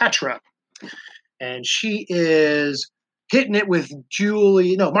Cleopatra. And she is hitting it with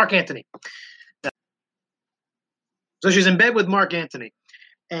Mark Antony. So she's in bed with Mark Antony.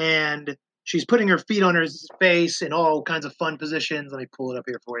 And she's putting her feet on his face in all kinds of fun positions. Let me pull it up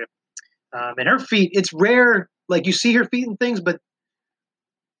here for you. And her feet, it's rare, like you see her feet and things, but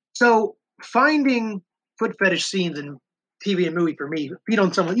so finding foot fetish scenes in TV and movie for me, feet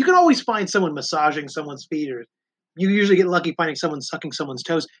on someone, you can always find someone massaging someone's feet, or you usually get lucky finding someone sucking someone's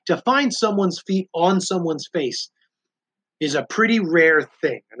toes. To find someone's feet on someone's face is a pretty rare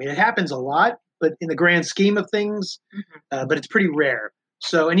thing. I mean, it happens a lot, but in the grand scheme of things, but it's pretty rare.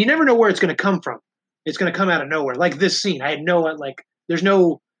 So, and you never know where it's going to come from. It's going to come out of nowhere. Like this scene, I had there's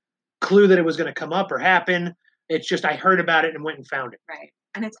no clue that it was going to come up or happen. It's just I heard about it and went and found it. Right.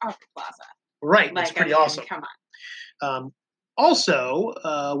 And it's Aubrey Plaza. Right. It's pretty awesome. Come on. Also,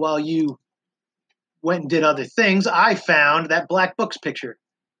 while you went and did other things, I found that Black Books picture.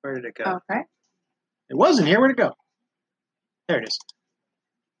 Where did it go? Okay. It wasn't here. Where'd it go? There it is.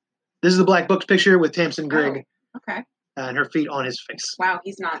 This is the Black Books picture with Tamsin Grigg. Oh, okay. And her feet on his face. Wow,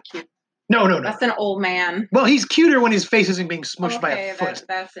 he's not cute. No. That's an old man. Well, he's cuter when his face isn't being smushed by a foot.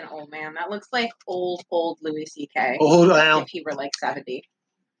 That's an old man. That looks like old Louis C.K. Well. If he were like 70.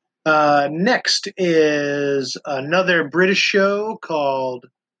 Next is another British show called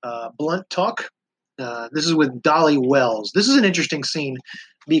Blunt Talk. This is with Dolly Wells. This is an interesting scene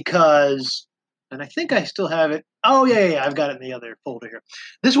because, and I think I still have it. Oh, yeah, I've got it in the other folder here.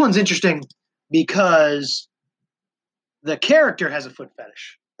 This one's interesting because the character has a foot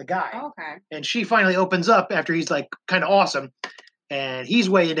fetish, the guy. Oh, okay. And she finally opens up after he's like kind of awesome, and he's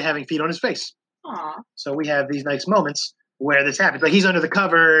way into having feet on his face. Aww. So we have these nice moments where this happens. Like he's under the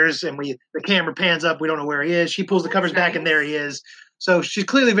covers, and the camera pans up. We don't know where he is. She pulls the covers back, and there he is. So she's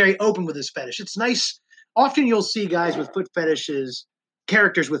clearly very open with this fetish. It's nice. Often you'll see guys with foot fetishes,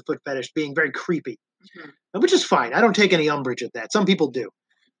 characters with foot fetish, being very creepy, which is fine. I don't take any umbrage at that. Some people do.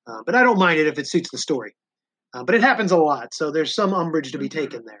 But I don't mind it if it suits the story. But it happens a lot, so there's some umbrage to be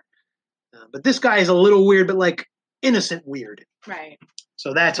taken there. But this guy is a little weird, but like innocent weird. Right.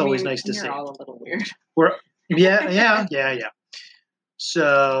 So that's always nice to see. You're all a little weird. Yeah.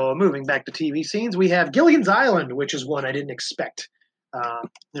 So moving back to TV scenes, we have Gilligan's Island, which is one I didn't expect.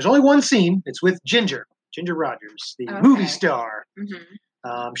 There's only one scene. It's with Ginger Rogers, the movie star.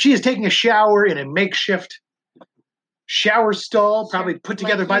 She is taking a shower in a makeshift shower stall, probably put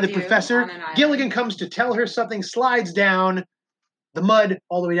together by the professor. Gilligan comes to tell her something, slides down the mud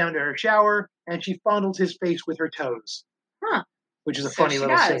all the way down to her shower, and she fondles his face with her toes. Which is a funny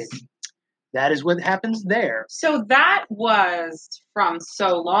little scene. That is what happens there. So that was from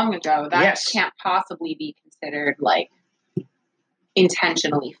so long ago. That can't possibly be considered like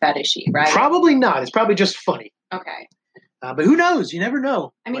intentionally fetishy, right? Probably not. It's probably just funny. Okay. But who knows? You never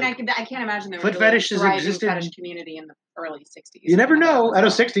know. I mean, I can't imagine there was foot fetishes existed. fetish community in the early 60s. You never know. Out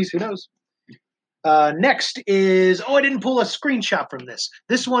of 60s, who knows? Next is, I didn't pull a screenshot from this.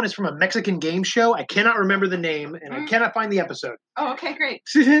 This one is from a Mexican game show. I cannot remember the name, and I cannot find the episode. Oh, okay, great.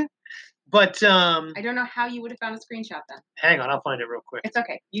 But I don't know how you would have found a screenshot then. Hang on, I'll find it real quick. It's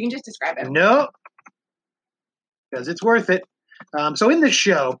okay. You can just describe it. No, because it's worth it. So in this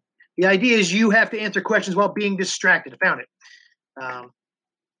show, the idea is you have to answer questions while being distracted. I found it.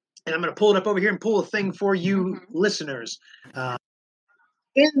 And I'm going to pull it up over here and pull a thing for you listeners.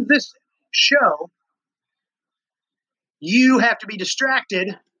 In this show, you have to be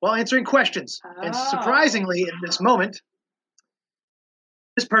distracted while answering questions. And surprisingly, in this moment,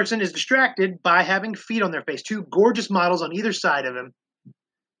 this person is distracted by having feet on their face. Two gorgeous models on either side of him,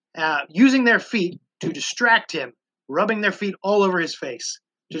 using their feet to distract him, rubbing their feet all over his face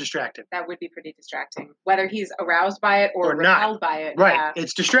to distract him. That would be pretty distracting. Whether he's aroused by it or not. repelled by it. Right. Yeah.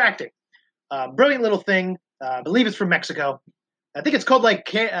 It's distracting. Brilliant little thing. I believe it's from Mexico. I think it's called like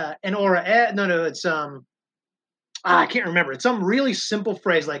Enora. No, it's I can't remember. It's some really simple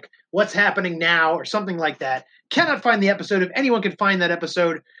phrase like "What's happening now" or something like that. Cannot find the episode. If anyone can find that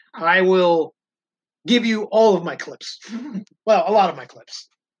episode, I will give you all of my clips. Well, a lot of my clips.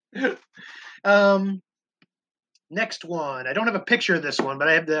 Next one. I don't have a picture of this one, but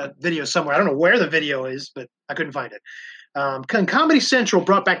I have the video somewhere. I don't know where the video is, but I couldn't find it. Comedy Central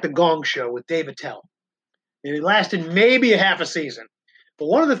brought back the Gong Show with Dave Attell. It lasted maybe a half a season. But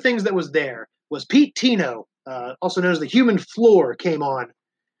one of the things that was there was Pete Tino, also known as the Human Floor, came on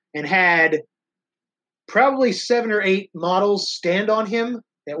and had probably 7 or 8 models stand on him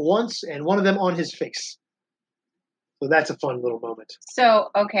at once, and one of them on his face. So that's a fun little moment. So,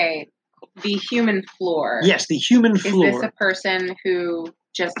 okay, the Human Floor. Yes, the Human Floor. Is this a person who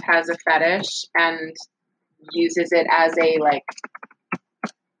just has a fetish and uses it as a, like...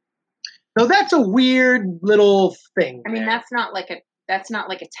 So that's a weird little thing. I mean, there. that's not like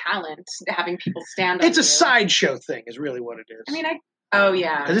a talent, having people stand on It's a you. sideshow thing is really what it is. I mean, oh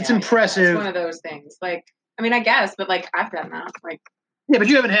yeah. Because it's impressive. It's one of those things. Like, I mean, I guess, but like, I've done that. Like, yeah, but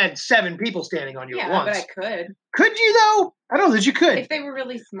you haven't had 7 people standing on you at once. Yeah, but I could. Could you, though? I don't know that you could. If they were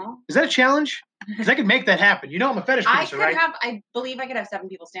really small. Is that a challenge? Because I could make that happen. You know I'm a fetish producer, right? I believe I could have 7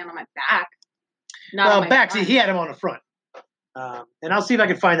 people stand on my back. Not on my back. front. See, he had him on the front. And I'll see if I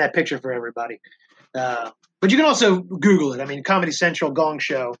can find that picture for everybody. But you can also Google it. I mean, Comedy Central Gong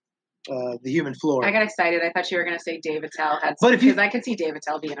Show, the Human Floor. I got excited. I thought you were going to say Dave Attell had some, because I could see Dave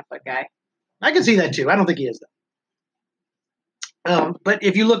Attell being a foot guy. I can see that too. I don't think he is though. But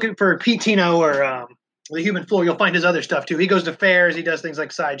if you look for Pete Tino or the Human Floor, you'll find his other stuff too. He goes to fairs. He does things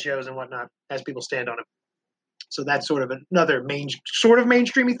like sideshows and whatnot, has people stand on him. So that's sort of another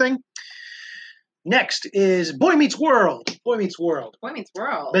mainstreamy thing. Next is Boy Meets World. Boy Meets World. Boy Meets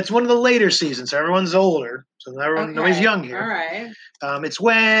World. That's one of the later seasons, so everyone's older. So nobody's young here. All right. It's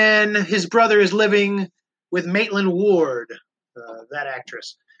when his brother is living with Maitland Ward, that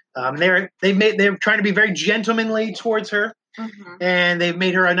actress. They're trying to be very gentlemanly towards her, and they've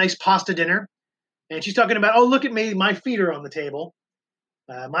made her a nice pasta dinner. And she's talking about, oh, look at me, my feet are on the table.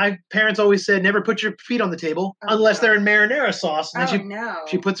 My parents always said, never put your feet on the table unless they're in marinara sauce. And then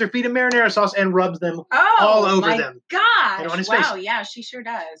she puts her feet in marinara sauce and rubs them all over them. Oh, my gosh. And on his wow, face. yeah, she sure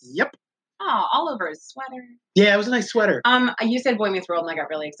does. Yep. Oh, all over his sweater. Yeah, it was a nice sweater. You said Boy Meets World, and I got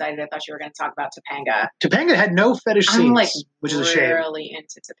really excited. I thought you were going to talk about Topanga. Topanga had no fetish scenes, which is a shame. I'm really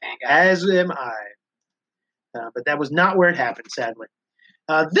into Topanga. As am I. But that was not where it happened, sadly.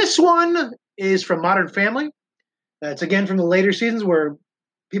 This one is from Modern Family. It's again from the later seasons where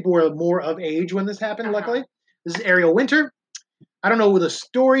people were more of age when this happened, luckily. This is Ariel Winter. I don't know the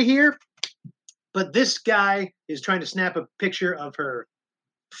story here, but this guy is trying to snap a picture of her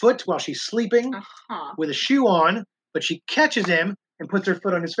foot while she's sleeping with a shoe on, but she catches him and puts her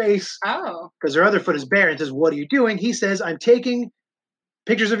foot on his face because her other foot is bare and says, what are you doing? He says, I'm taking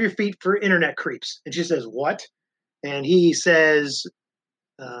pictures of your feet for internet creeps. And she says, what? And he says,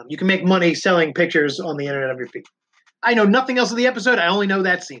 you can make money selling pictures on the internet of your feet. I know nothing else of the episode. I only know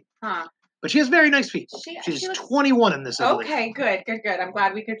that scene. But she has very nice feet. She's 21 in this. Okay, good. I'm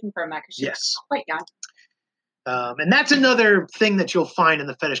glad we could confirm that because she's quite young. And that's another thing that you'll find in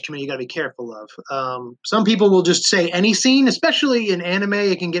the fetish community you got to be careful of. Some people will just say any scene, especially in anime,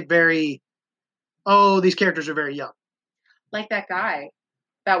 it can get very, these characters are very young. Like that guy.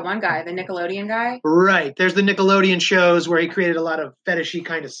 That one guy, the Nickelodeon guy? Right. There's the Nickelodeon shows where he created a lot of fetishy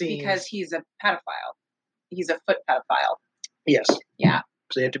kind of scenes. Because he's a pedophile. He's a foot pedophile. Yes. Yeah.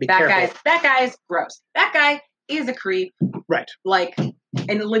 So you have to be careful. That guy's gross. That guy is a creep. Right. Like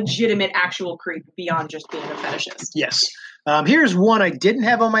a legitimate actual creep beyond just being a fetishist. Yes. Here's one I didn't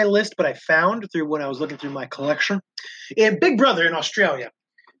have on my list, but I found through when I was looking through my collection. In Big Brother in Australia.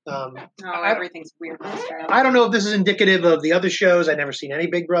 Everything's weird in Australia. I don't know if this is indicative of the other shows. I've never seen any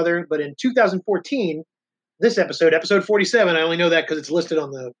Big Brother, but in 2014, this episode 47, I only know that because it's listed on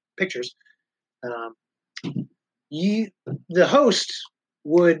the pictures. The host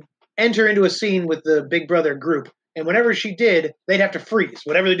would enter into a scene with the Big Brother group, and whenever she did, they'd have to freeze.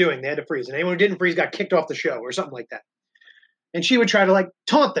 Whatever they're doing, they had to freeze. And anyone who didn't freeze got kicked off the show or something like that. And she would try to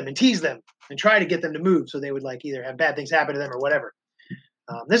taunt them and tease them and try to get them to move so they would either have bad things happen to them or whatever.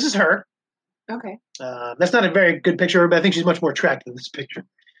 This is her. Okay. That's not a very good picture, but I think she's much more attractive in this picture.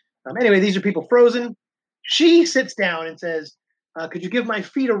 Anyway, these are people frozen. She sits down and says, could you give my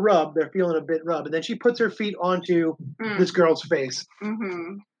feet a rub? They're feeling a bit rub. And then she puts her feet onto this girl's face,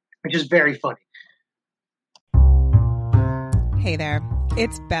 which is very funny. Hey there,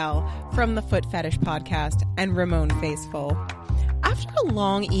 it's Belle from the Foot Fetish Podcast and Ramon Faithful. After a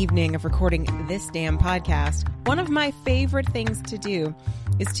long evening of recording this damn podcast, one of my favorite things to do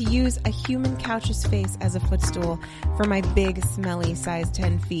is to use a human couch's face as a footstool for my big, smelly size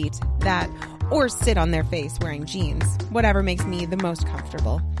 10 feet or sit on their face wearing jeans, whatever makes me the most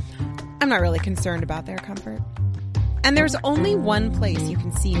comfortable. I'm not really concerned about their comfort. And there's only one place you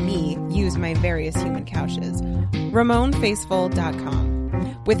can see me use my various human couches,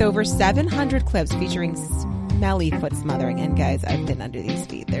 RamonFaithful.com, with over 700 clips featuring smelly foot smothering. And guys, I've been under these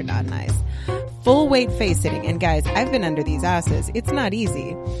feet. They're not nice. Full weight face sitting. And guys, I've been under these asses. It's not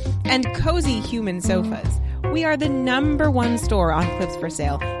easy. And cozy human sofas. We are the #1 store on clips for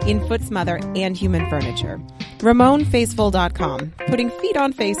sale in foot smother and human furniture. RamonFaithful.com, putting feet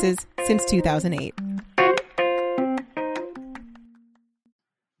on faces since 2008.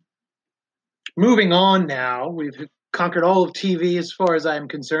 Moving on now, we've conquered all of TV as far as I'm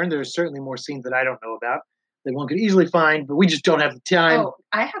concerned. There's certainly more scenes that I don't know about that one could easily find, but we just don't have the time. Oh,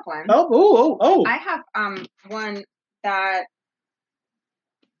 I have one. Oh. I have one that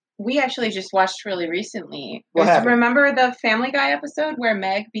we actually just watched really recently. What happened? Remember the Family Guy episode where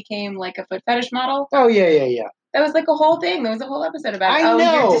Meg became like a foot fetish model? Oh, yeah. That was like a whole thing. There was a whole episode about it. I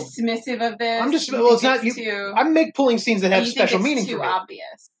know. You're dismissive of this. I'm just, well, it's not, I'm pulling scenes that have special meaning for me. Too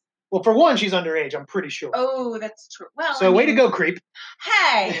obvious. Well, for one, she's underage, I'm pretty sure. Oh, that's true. Well, so way to go, creep.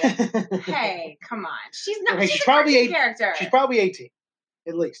 Hey, come on. She's not. Okay, she's probably 18 character. She's probably 18,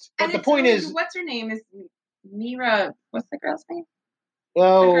 at least. But and the point is, what's her name? Is Mira? What's the girl's name?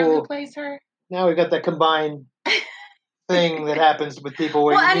 Oh, the girl who plays her. Now we've got that combined thing that happens with people.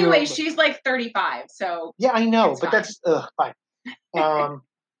 Where anyway, she's like 35, so yeah, I know, but fine. That's fine.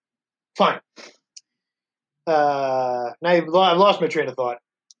 Fine. Now I've lost my train of thought.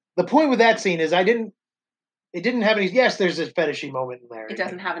 The point with that scene is it didn't have any, yes, there's a fetishy moment in there. It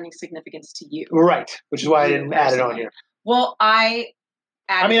doesn't have any significance to you. Right, which is why I didn't add it on here. Well, I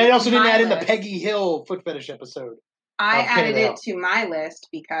also didn't add in the Peggy Hill foot fetish episode. I added it to my list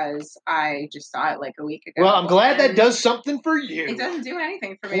because I just saw it like a week ago. Well, I'm glad that does something for you. It doesn't do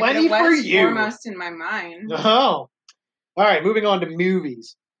anything for me. Plenty but it for was you. Foremost in my mind. Oh. All right, moving on to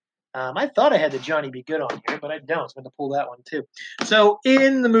movies. I thought I had the Johnny Be Good on here, but I don't. So I'm going to pull that one too. So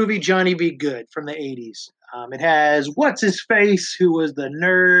in the movie Johnny Be Good from the 80s, it has what's-his-face, who was the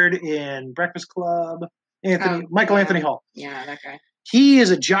nerd in Breakfast Club, Michael Anthony Hall. Yeah, that guy. He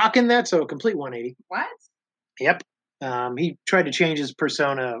is a jock in that, so a complete 180. What? Yep. He tried to change his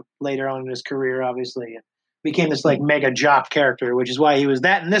persona later on in his career, obviously, and became this like mega jock character, which is why he was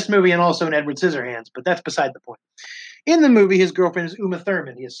that in this movie and also in Edward Scissorhands, but that's beside the point. In the movie, his girlfriend is Uma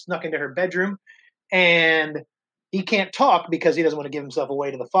Thurman. He has snuck into her bedroom, and he can't talk because he doesn't want to give himself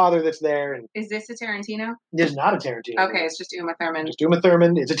away to the father that's there. And is this a Tarantino? This is not a Tarantino. Okay, movie. It's just Uma Thurman. Just Uma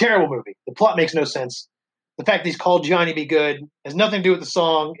Thurman. It's a terrible movie. The plot makes no sense. The fact that he's called Johnny Be Good has nothing to do with the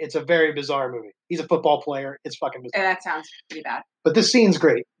song. It's a very bizarre movie. He's a football player. It's fucking bizarre. That sounds pretty bad. But this scene's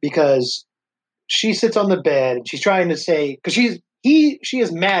great because she sits on the bed and she's trying to say, because she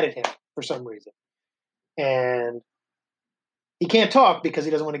is mad at him for some reason. And he can't talk because he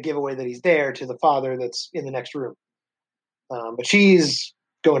doesn't want to give away that he's there to the father that's in the next room. But she's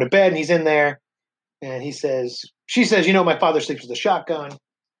going to bed and he's in there. And she says, my father sleeps with a shotgun.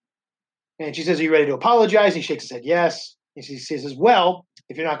 And she says, are you ready to apologize? He shakes his head, yes. And she says, well,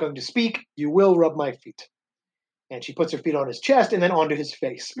 if you're not going to speak, you will rub my feet. And she puts her feet on his chest and then onto his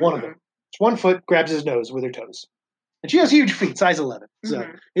face. One of them. It's one foot, grabs his nose with her toes. And she has huge feet, size 11. So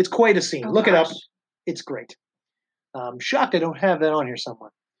it's quite a scene. Look it up. It's great. Shocked I don't have that on here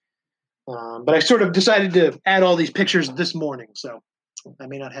somewhere. But I sort of decided to add all these pictures this morning, so I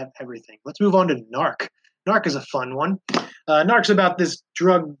may not have everything. Let's move on to Narc. Narc is a fun one. Narc's about this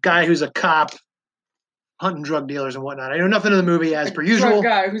drug guy who's a cop, hunting drug dealers and whatnot. I know nothing of the movie as per usual. Drug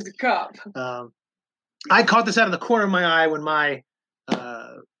guy who's a cop. I caught this out of the corner of my eye when my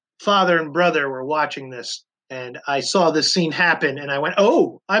father and brother were watching this, and I saw this scene happen, and I went,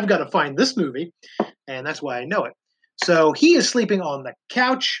 oh, I've got to find this movie, and that's why I know it. So he is sleeping on the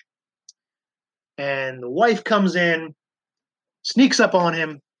couch, and the wife comes in, sneaks up on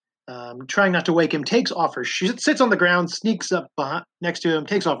him, trying not to wake him, takes off her shoe, sits on the ground, sneaks up next to him,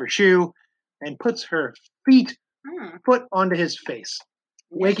 takes off her shoe, and puts her foot onto his face,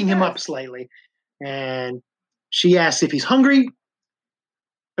 waking him up slightly. And she asks if he's hungry.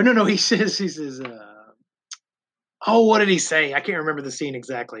 Oh, no, he says, what did he say? I can't remember the scene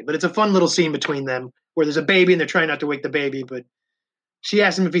exactly, but it's a fun little scene between them where there's a baby and they're trying not to wake the baby, but she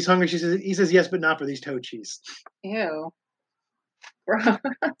asks him if he's hungry. He says yes, but not for these toe cheese. Ew.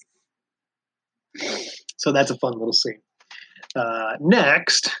 So that's a fun little scene.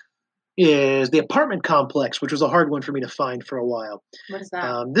 Next is the apartment complex, which was a hard one for me to find for a while. What is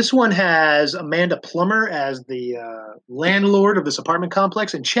that? This one has Amanda Plummer as the landlord of this apartment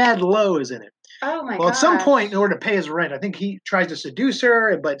complex, and Chad Lowe is in it. Oh my Well, at some gosh. point, in order to pay his rent, I think he tries to seduce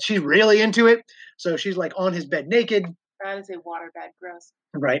her, but she's really into it. So she's like on his bed naked. That is a waterbed. Gross.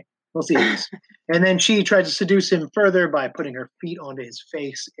 Right. We'll see. And then she tries to seduce him further by putting her feet onto his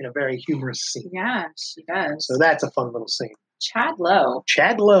face in a very humorous scene. Yeah, she does. So that's a fun little scene. Chad Lowe.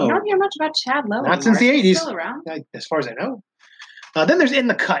 Chad Lowe. You don't hear much about Chad Lowe Not anymore. since the Is he 80s. Still around? As far as I know. Then there's In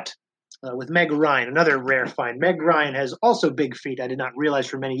the Cut with Meg Ryan, another rare find. Meg Ryan has also big feet. I did not realize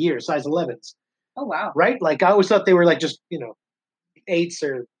for many years, size 11s. Oh, wow. Right? Like, I always thought they were like just, 8s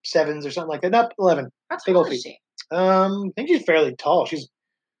or 7s or something like that. Nope, 11. How Big tall old is feet. she? I think she's fairly tall. She's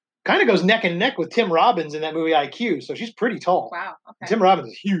kind of goes neck and neck with Tim Robbins in that movie IQ, so she's pretty tall. Wow. Okay. Tim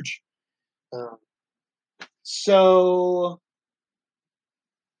Robbins is huge. So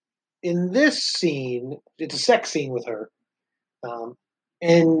in this scene, it's a sex scene with her.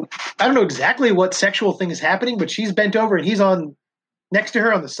 And I don't know exactly what sexual thing is happening, but she's bent over and he's on next to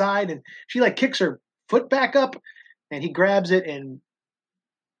her on the side, and she like kicks her foot back up, and he grabs it and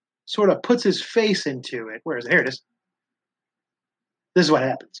sort of puts his face into it. Where is it? Here it is. This is what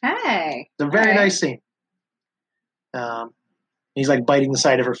happens. Hey. It's a very nice scene. He's like biting the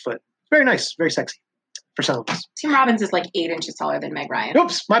side of her foot. It's very nice, very sexy for some of us. Tim Robbins is like 8 inches taller than Meg Ryan.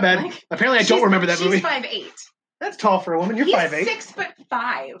 Oops, my bad. Like, Apparently I don't remember that movie. She's 5'8". That's tall for a woman. You're He's 5'8".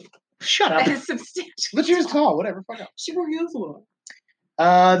 6'5". Shut up. That is substantial. But she was tall. Whatever. Fuck up. She really is long.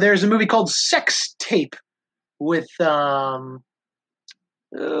 There's a movie called Sex Tape with Cameron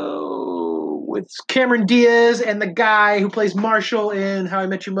Diaz and the guy who plays Marshall in How I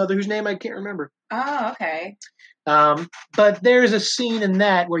Met Your Mother, whose name I can't remember. Oh, okay. But there's a scene in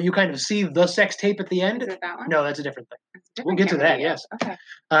that where you kind of see the sex tape at the end. Is it that one? No, that's a different thing. Different We'll get to that, Cameron yes. Diaz.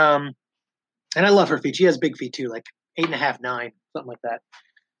 Okay. And I love her feet. She has big feet too, like 8.5, 9, something like that.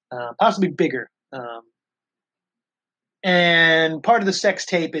 Possibly bigger. And part of the sex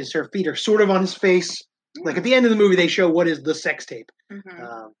tape is her feet are sort of on his face. Like at the end of the movie, they show what is the sex tape.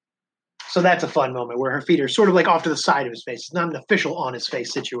 Mm-hmm. So that's a fun moment where her feet are sort of like off to the side of his face. It's not an official on his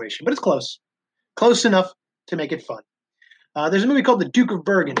face situation, but it's close. Close enough to make it fun. There's a movie called The Duke of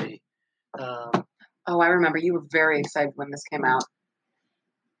Burgundy. Oh, I remember. You were very excited when this came out.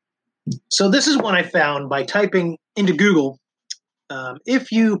 So this is one I found by typing into Google.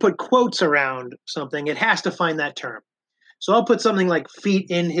 If you put quotes around something, it has to find that term. So I'll put something like feet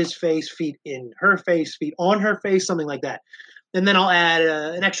in his face, feet in her face, feet on her face, something like that. And then I'll add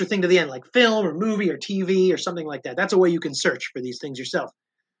an extra thing to the end, like film or movie or TV or something like that. That's a way you can search for these things yourself.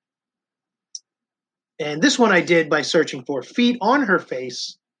 And this one I did by searching for feet on her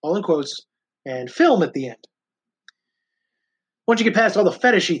face, all in quotes, and film at the end. Once you get past all the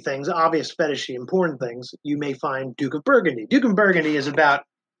fetishy things, obvious fetishy, important things, you may find Duke of Burgundy. Duke of Burgundy is about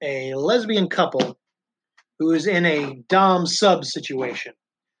a lesbian couple who is in a dom-sub situation.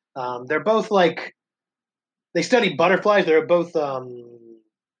 They're both like, they study butterflies. They're both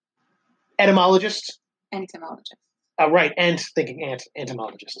etymologists. Entomologist. Right,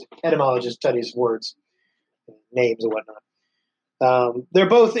 entomologist. Etymologist studies words, names and whatnot. They're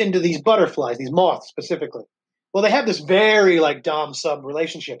both into these butterflies, these moths specifically. Well, they have this very like dom-sub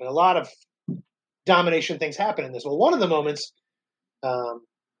relationship, and a lot of domination things happen in this. Well, one of the moments,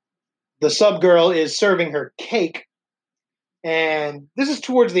 the sub girl is serving her cake, and this is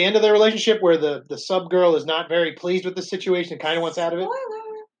towards the end of their relationship where the sub girl is not very pleased with the situation and kind of wants out of it.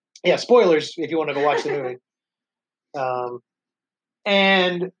 Spoiler. Yeah, spoilers if you want to go watch the movie.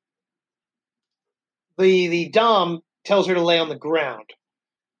 And the dom tells her to lay on the ground.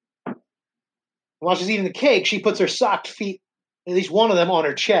 While she's eating the cake, she puts her socked feet, at least one of them, on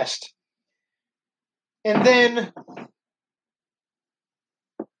her chest. And then,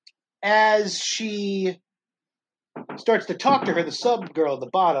 as she starts to talk to her, the sub girl at the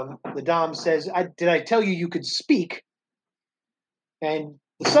bottom, the dom says, did I tell you could speak? And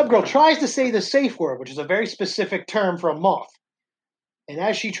the sub girl tries to say the safe word, which is a very specific term for a moth. And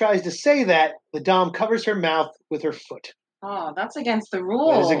as she tries to say that, the dom covers her mouth with her foot. Oh, that's against the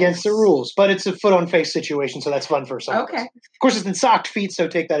rules. That is against the rules, but it's a foot-on-face situation, so that's fun for some. Okay. Of course, it's in socked feet, so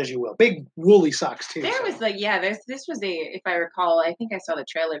take that as you will. Big woolly socks too. There was like, yeah, this was if I recall, I think I saw the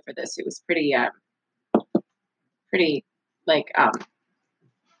trailer for this. It was pretty like, what's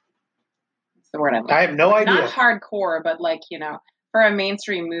the word I'm looking I have no for? idea. Not hardcore, but like, for a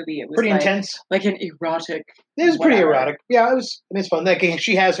mainstream movie, it was Pretty like, intense. like an erotic. It was pretty whatever. erotic. Yeah, it's fun. Like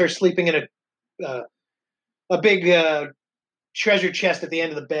she has her sleeping in a big treasure chest at the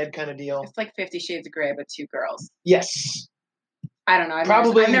end of the bed kind of deal. It's like 50 Shades of Grey, but 2 girls. Yes. I don't know.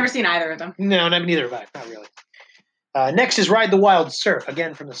 I've never seen either of them. No, neither have I. Not really. Next is Ride the Wild Surf,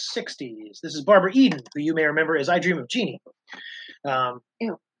 again from the 60s. This is Barbara Eden, who you may remember as I Dream of Jeannie.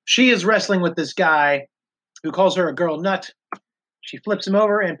 Ew. She is wrestling with this guy who calls her a girl nut. She flips him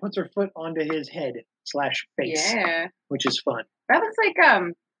over and puts her foot onto his head/face. Yeah. Which is fun. That looks like, I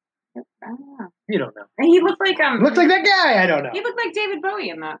don't know. You don't know. He looked like, Looks like that guy? I don't know. He looked like David Bowie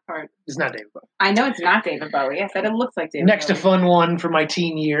in that part. It's not David Bowie. I know it's not David Bowie. I said it looks like David Next Bowie. a fun one for my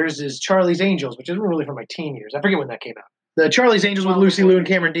teen years is Charlie's Angels, which isn't really for my teen years. I forget when that came out. The Charlie's Angels with Lucy Liu and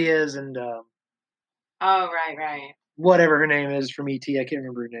Cameron Diaz and Oh, right. whatever her name is from E.T. I can't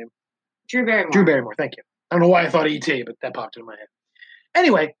remember her name. Drew Barrymore. Drew Barrymore, thank you. I don't know why I thought E.T., but that popped into my head.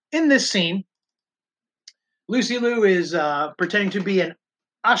 Anyway, in this scene, Lucy Liu is pretending to be an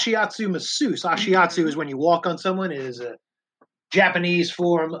ashiatsu masseuse. Ashiatsu is when you walk on someone. It is a Japanese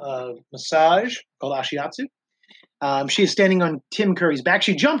form of massage called ashiatsu. She is standing on Tim Curry's back.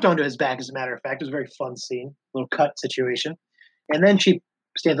 She jumped onto his back, as a matter of fact. It was a very fun scene, little cut situation. And then she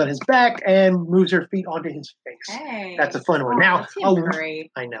stands on his back and moves her feet onto his face. Hey. That's a fun one. Now,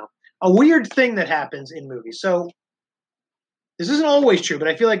 I know. A weird thing that happens in movies. So this isn't always true, but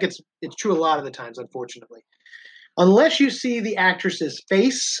I feel like it's true a lot of the times, unfortunately. Unless you see the actress's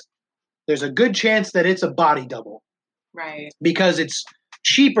face, there's a good chance that it's a body double. Right. Because it's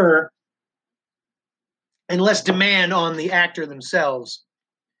cheaper and less demand on the actor themselves.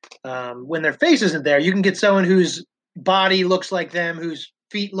 When their face isn't there, you can get someone whose body looks like them, whose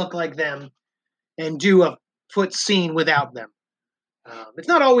feet look like them, and do a foot scene without them. It's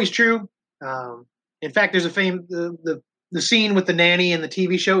not always true. In fact, there's the scene with the nanny in the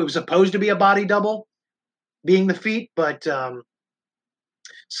TV show. It was supposed to be a body double, being the feet, but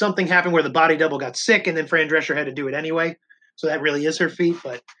something happened where the body double got sick, and then Fran Drescher had to do it anyway. So that really is her feet,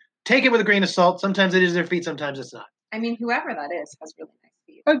 but take it with a grain of salt. Sometimes it is their feet, sometimes it's not. I mean, whoever that is has really nice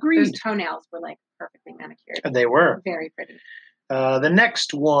feet. Agreed. Those toenails were like perfectly manicured. And they were. Very pretty. The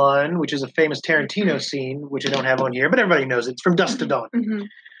next one, which is a famous Tarantino scene, which I don't have on here, but everybody knows it. It's from Dusk to Dawn,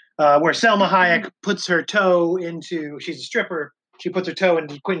 where Selma Hayek puts her toe into, she's a stripper, she puts her toe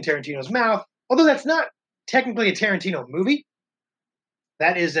into Quentin Tarantino's mouth. Although that's not technically a Tarantino movie.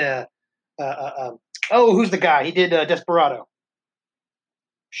 That is who's the guy? He did Desperado.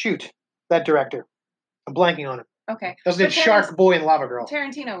 Shoot, that director. I'm blanking on him. Okay. Those did Shark Boy and Lava Girl.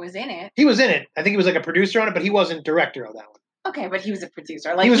 Tarantino was in it. He was in it. I think he was like a producer on it, but he wasn't director of that one. Okay, but he was a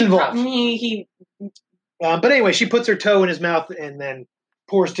producer. Like he was involved. But anyway, she puts her toe in his mouth and then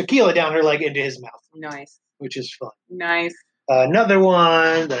pours tequila down her leg into his mouth. Nice. Which is fun. Nice. Another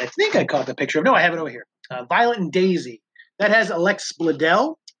one that I think I caught the picture of. No, I have it over here. Violet and Daisy. That has Alex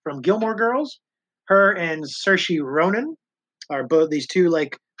Bledel from Gilmore Girls. Her and Saoirse Ronan are both these two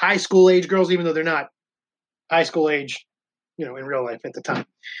like high school age girls, even though they're not high school age, in real life at the time.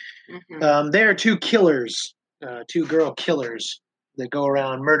 They're two killers. Two girl killers that go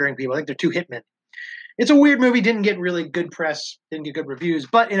around murdering people. I think they're two hitmen. It's a weird movie. Didn't get really good press. Didn't get good reviews.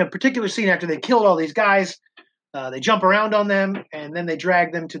 But in a particular scene after they killed all these guys, they jump around on them, and then they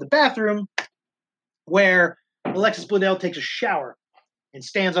drag them to the bathroom where Alexis Bledel takes a shower and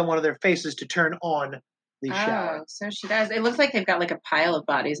stands on one of their faces to turn on the shower. Oh, so she does. It looks like they've got like a pile of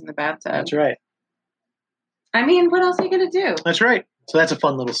bodies in the bathtub. That's right. I mean, what else are you going to do? That's right. So that's a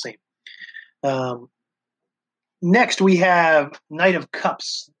fun little scene. Next, we have Knight of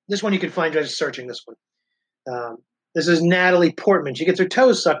Cups. This one you can find just searching this one. This is Natalie Portman. She gets her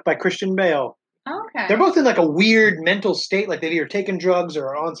toes sucked by Christian Bale. Okay. They're both in like a weird mental state, like they've either taken drugs or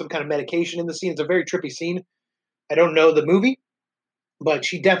are on some kind of medication in the scene. It's a very trippy scene. I don't know the movie, but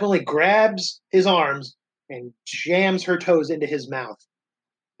she definitely grabs his arms and jams her toes into his mouth.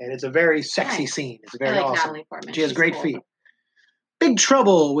 And it's a very sexy scene. It's very awesome. Natalie Portman. She has great feet. Big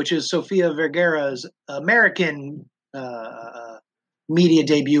Trouble, which is Sofia Vergara's American media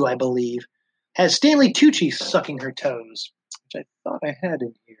debut, I believe, has Stanley Tucci sucking her toes, which I thought I had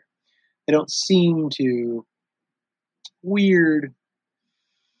in here. I don't seem to. Weird.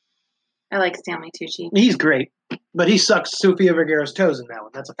 I like Stanley Tucci. He's great, but he sucks Sofia Vergara's toes in that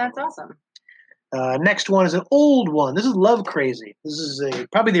one. That's awesome. Next one is an old one. This is Love Crazy. This is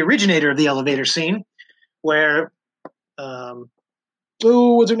probably the originator of the elevator scene, where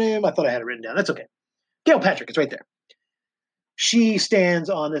what's her name? I thought I had it written down. That's okay. Gail Patrick. It's right there. She stands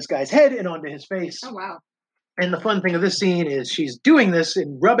on this guy's head and onto his face. Oh, wow. And the fun thing of this scene is she's doing this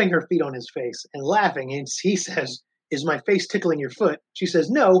and rubbing her feet on his face and laughing. And he says, "Is my face tickling your foot?" She says,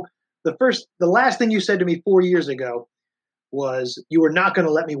 "No. The last thing you said to me 4 years ago was you were not going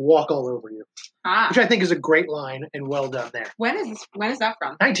to let me walk all over you." Which I think is a great line and well done there. When is that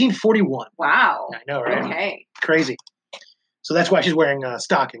from? 1941. Wow. I know, right? Okay. Crazy. So that's why she's wearing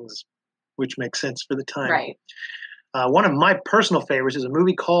stockings, which makes sense for the time. Right. One of my personal favorites is a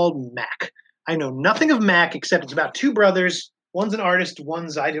movie called Mac. I know nothing of Mac except it's about two brothers. One's an artist.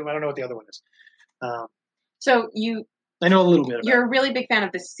 One's I don't know what the other one is. So I know a little bit about you're a really big fan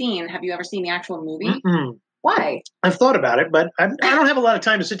of this scene. Have you ever seen the actual movie? Mm-mm. Why? I've thought about it, but I don't have a lot of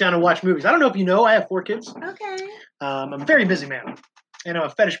time to sit down and watch movies. I don't know if you know, I have 4 kids. Okay. I'm a very busy man, and I'm a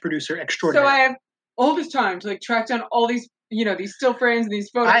fetish producer extraordinary. So I have all this time to track down all these, these still frames and these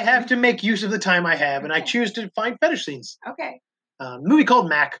photos. I have to make use of the time I have, and I choose to find fetish scenes. Okay. Movie called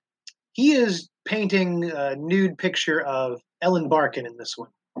Mac. He is painting a nude picture of Ellen Barkin in this one.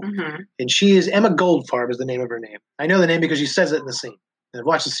 Mm-hmm. And she is Emma Goldfarb is the name of her name. I know the name because she says it in the scene. And I've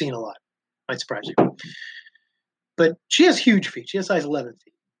watched the scene a lot. Might surprise you. But she has huge feet. She has size 11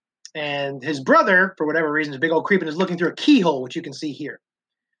 feet. And his brother, for whatever reason, is a big old creep and is looking through a keyhole, which you can see here.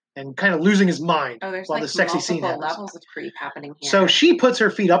 And kind of losing his mind there's while the sexy scene happens. Levels of creep happening here. So she puts her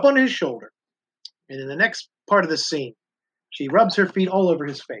feet up on his shoulder. And in the next part of the scene, she rubs her feet all over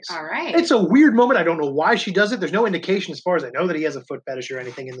his face. All right. It's a weird moment. I don't know why she does it. There's no indication as far as I know that he has a foot fetish or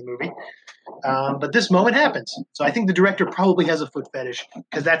anything in the movie. But this moment happens. So I think the director probably has a foot fetish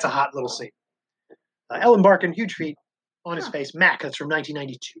because that's a hot little scene. Ellen Barkin, huge feet on his face. Mac, that's from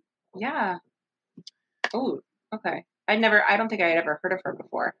 1992. Yeah. Oh, okay. I don't think I had ever heard of her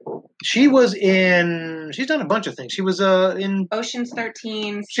before. She's done a bunch of things. She was in Ocean's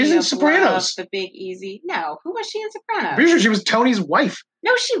 13. She's in Sopranos. The Big Easy. No, who was she in Sopranos? I'm pretty sure she was Tony's wife.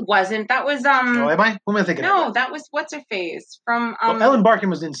 No, she wasn't. That was Oh, am I? Who am I thinking of? No, that was what's her face from Ellen Barkin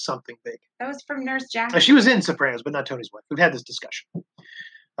was in something big. That was from Nurse Jackie. She was in Sopranos, but not Tony's wife. We've had this discussion.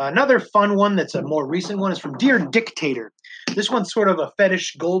 Another fun one that's a more recent one is from Dear Dictator. This one's sort of a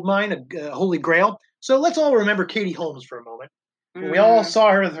fetish goldmine, a holy grail. So let's all remember Katie Holmes for a moment. We all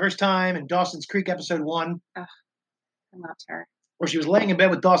saw her the first time in Dawson's Creek episode 1. Ugh, I loved her. Where she was laying in bed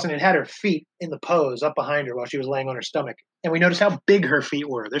with Dawson and had her feet in the pose up behind her while she was laying on her stomach. And we noticed how big her feet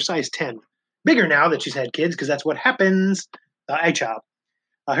were. They're size 10. Bigger now that she's had kids because that's what happens. Child.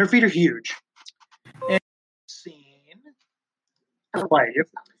 Her feet are huge. And scene. Why are you?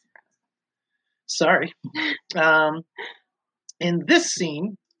 Sorry. In this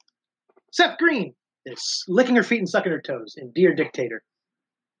scene, Seth Green is licking her feet and sucking her toes in Dear Dictator.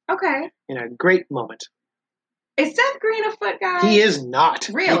 Okay. In a great moment. Is Seth Green a foot guy? He is not.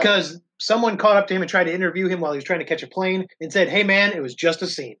 Really? Because someone caught up to him and tried to interview him while he was trying to catch a plane and said, hey, man, it was just a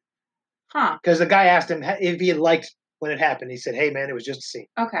scene. Huh. Because the guy asked him if he had liked when it happened. He said, hey, man, it was just a scene.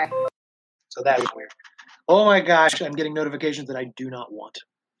 Okay. So that was weird. Oh, my gosh. I'm getting notifications that I do not want.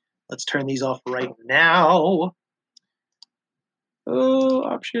 Let's turn these off right now. Oh,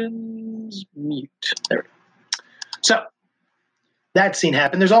 options, mute. There we go. So, that scene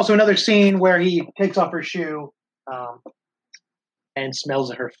happened. There's also another scene where he takes off her shoe and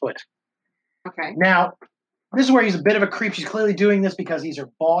smells at her foot. Okay. Now, this is where he's a bit of a creep. She's clearly doing this because he's her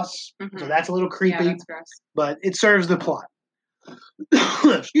boss. Mm-hmm. So that's a little creepy. Yeah, that's gross. But it serves the plot.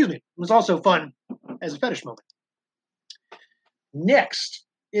 Excuse me. It was also fun as a fetish moment. Next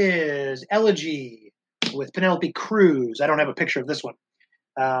is Elegy with Penelope Cruz. I don't have a picture of this one.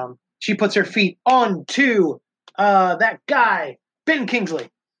 She puts her feet onto that guy, Ben Kingsley.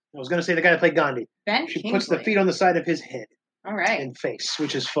 I was going to say the guy that played Gandhi. She puts the feet on the side of his head. All right. And face,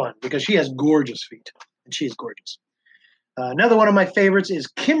 which is fun because she has gorgeous feet. And she is gorgeous. Another one of my favorites is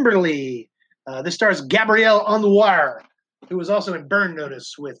Kimberly. This stars Gabrielle Anwar, who was also in Burn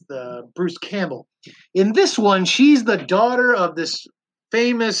Notice with Bruce Campbell. In this one, she's the daughter of this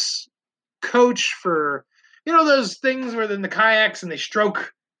famous coach for, those things where they're in the kayaks and they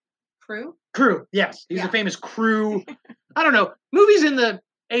stroke. Crew, yes. He's a famous crew. I don't know. Movies in the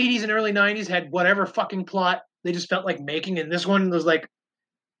 80s and early 90s had whatever fucking plot they just felt like making. And this one was like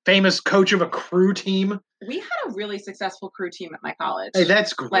famous coach of a crew team. We had a really successful crew team at my college. Hey,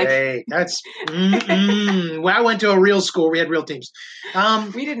 that's great. That's well, I went to a real school. We had real teams.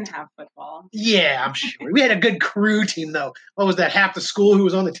 We didn't have football. Yeah, I'm sure. We had a good crew team, though. What was that? Half the school who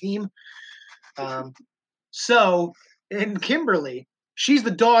was on the team. So in Kimberly, she's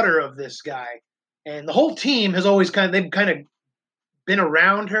the daughter of this guy, and the whole team has always they've been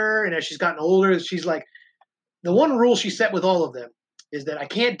around her. And as she's gotten older, she's like, the one rule she set with all of them is that I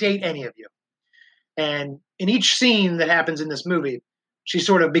can't date any of you. And in each scene that happens in this movie, she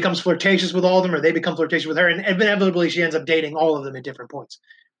sort of becomes flirtatious with all of them, or they become flirtatious with her, and inevitably she ends up dating all of them at different points.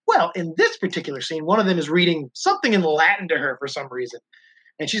 Well, in this particular scene, one of them is reading something in Latin to her for some reason,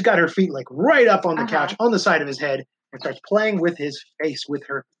 and she's got her feet right up on the couch on the side of his head and starts playing with his face with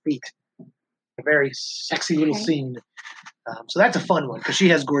her feet. A very sexy little scene. So that's a fun one because she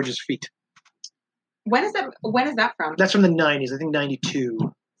has gorgeous feet. When is that from? That's from the 90s, I think 92.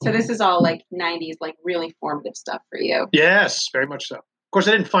 So this is all like 90s, like really formative stuff for you. Yes, very much so. Of course,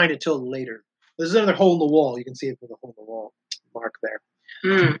 I didn't find it till later. This is another hole in the wall. You can see it with the hole in the wall mark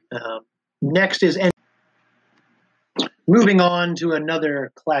there. Next is moving on to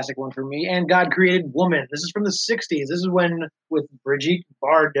another classic one for me, And God Created Woman. This is from the 60s. This is with Brigitte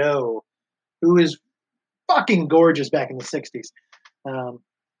Bardot, who is fucking gorgeous back in the 60s.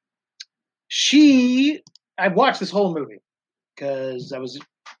 I watched this whole movie because I was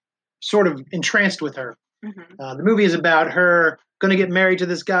sort of entranced with her. The movie is about her going to get married to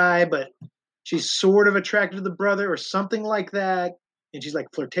this guy, but she's sort of attracted to the brother or something like that. And she's like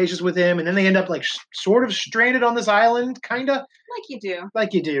flirtatious with him. And then they end up like sort of stranded on this island, kind of. Like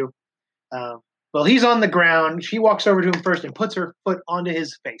you do. Well, he's on the ground. She walks over to him first and puts her foot onto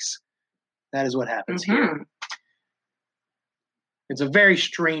his face. That is what happens here. It's a very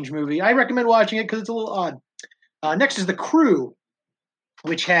strange movie. I recommend watching it because it's a little odd. Next is The Crew,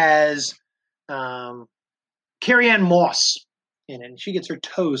 which has Carrie-Anne Moss in it. And she gets her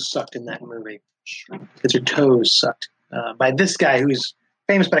toes sucked in that movie. Gets her toes sucked by this guy who's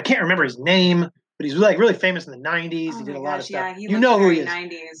famous, but I can't remember his name. But he's like really famous in the 90s. He did a lot of stuff. Yeah, you know who he is.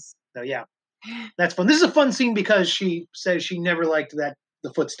 90s. So yeah, that's fun. This is a fun scene because she says she never liked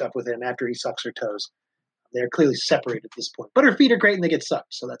the foot stuff with him after he sucks her toes. They're clearly separated at this point. But her feet are great and they get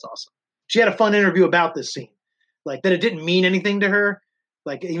sucked, so that's awesome. She had a fun interview about this scene. Like, that it didn't mean anything to her.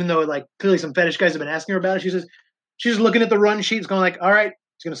 Like, even though, like, clearly some fetish guys have been asking her about it, she says, she's looking at the run sheet, going like, all right,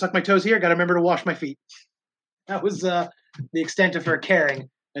 he's going to suck my toes here, got to remember to wash my feet. That was the extent of her caring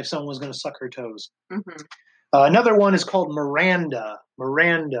if someone was going to suck her toes. Another one is called Miranda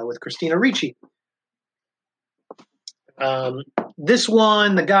with Christina Ricci. This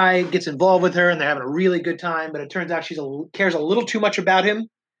one, the guy gets involved with her and they're having a really good time, but it turns out she cares a little too much about him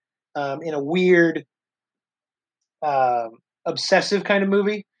in a weird, obsessive kind of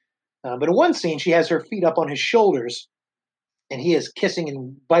movie. But in one scene, she has her feet up on his shoulders and he is kissing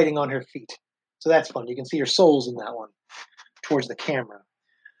and biting on her feet. So that's fun. You can see her soles in that one towards the camera.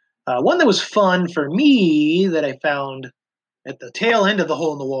 One that was fun for me that I found at the tail end of the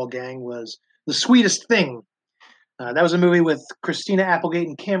Hole in the Wall gang was The Sweetest Thing. That was a movie with Christina Applegate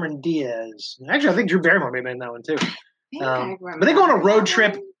and Cameron Diaz. Actually, I think Drew Barrymore may have been in that one too. But they go on a road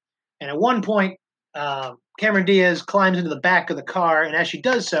trip, and at one point, Cameron Diaz climbs into the back of the car, and as she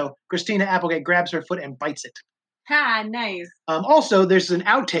does so, Christina Applegate grabs her foot and bites it. Ha, nice. Also, there's an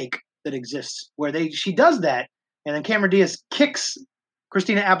outtake that exists where she does that, and then Cameron Diaz kicks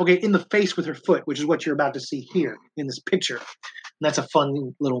Christina Applegate in the face with her foot, which is what you're about to see here in this picture. And that's a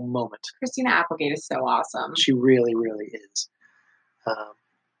fun little moment. Christina Applegate is so awesome. She really, really is.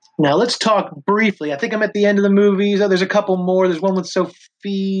 Now, let's talk briefly. I think I'm at the end of the movies. Oh, there's a couple more. There's one with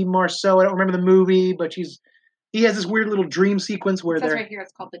Sophie Marceau. I don't remember the movie, but he has this weird little dream sequence where right here.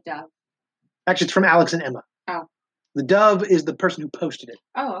 It's called The Dove. Actually, it's from Alex and Emma. Oh. The Dove is the person who posted it.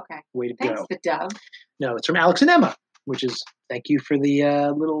 Oh, okay. Way to Thanks, go. The Dove. No, it's from Alex and Emma, which is, thank you for the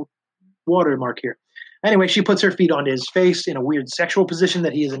little watermark here. Anyway, she puts her feet onto his face in a weird sexual position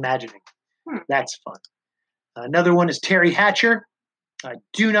that he is imagining. That's fun. Another one is Terry Hatcher. I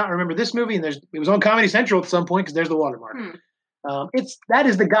do not remember this movie, and it was on Comedy Central at some point because there's the watermark. That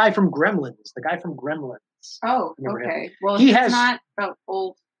is the guy from Gremlins. The guy from Gremlins. Oh, okay. Well, not the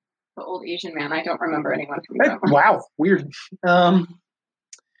old Asian man. I don't remember anyone from Gremlins. Wow, weird.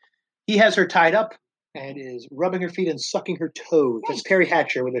 He has her tied up and is rubbing her feet and sucking her toes. That's Terry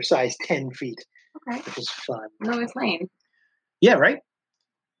Hatcher with her size 10 feet. Okay. Which is fun. Lois Lane. Yeah, right?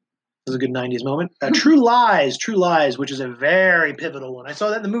 That was a good 90s moment. True Lies, which is a very pivotal one. I saw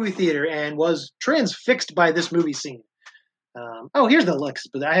that in the movie theater and was transfixed by this movie scene. Here's the Lex,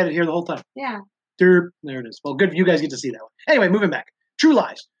 but I had it here the whole time. Yeah. There it is. Well, good. You guys get to see that one. Anyway, moving back. True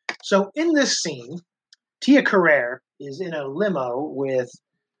Lies. So in this scene, Tia Carrere is in a limo with,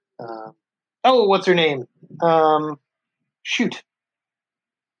 what's her name? Shoot.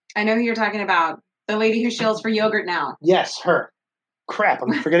 I know who you're talking about. The lady who shills for yogurt now. Yes, her. Crap,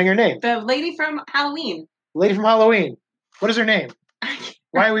 I'm forgetting her name. The lady from Halloween. Lady from Halloween. What is her name?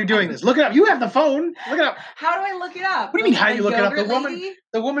 Why are we doing this? Look it up. You have the phone. Look it up. How do I look it up? What do you mean how do you look it up?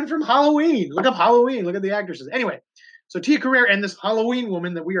 The woman from Halloween. Look up Halloween. Look at the actresses. Anyway, so Tia Carrere and this Halloween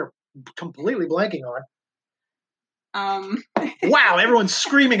woman that we are completely blanking on. Wow, everyone's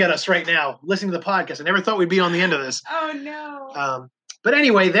screaming at us right now listening to the podcast. I never thought we'd be on the end of this. Oh, no. But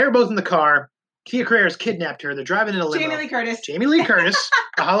anyway, they're both in the car. Tia Carrere's kidnapped her. They're driving in a limo. Jamie Lee Curtis,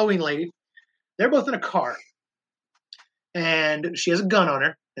 the Halloween lady. They're both in a car. And she has a gun on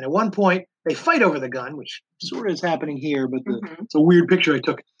her. And at one point, they fight over the gun, which sort of is happening here, but it's a weird picture I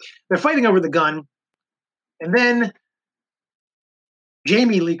took. They're fighting over the gun. And then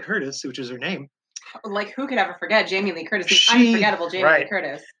Jamie Lee Curtis, which is her name. Like, who could ever forget Jamie Lee Curtis? The unforgettable Jamie Lee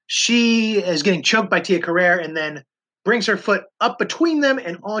Curtis. She is getting choked by Tia Carrere and then brings her foot up between them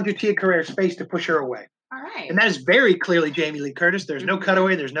and onto Tia Carrere's face to push her away. All right. And that is very clearly Jamie Lee Curtis. There's no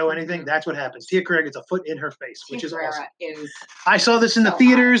cutaway. There's no anything. That's what happens. Tia Carrere gets a foot in her face, which is awesome. I saw this in the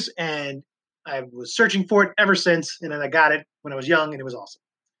theaters, and I was searching for it ever since, and then I got it when I was young, and it was awesome.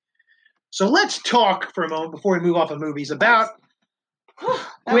 So let's talk for a moment before we move off of movies about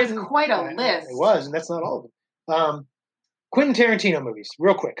That was quite a list. It was, and that's not all of them. Quentin Tarantino movies,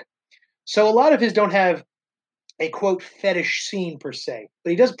 real quick. So a lot of his don't have a, quote, fetish scene per se,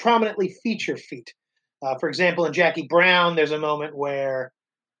 but he does prominently feature feet. For example, in Jackie Brown, there's a moment where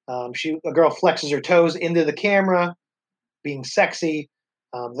a girl flexes her toes into the camera, being sexy.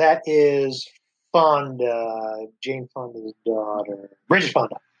 That is Fonda, Jane Fonda's daughter, Bridget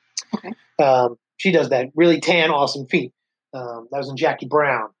Fonda. Okay. She does that really tan, awesome feet. That was in Jackie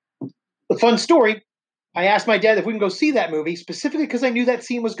Brown. The fun story, I asked my dad if we can go see that movie, specifically because I knew that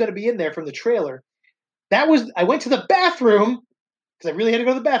scene was going to be in there from the trailer. I went to the bathroom, because I really had to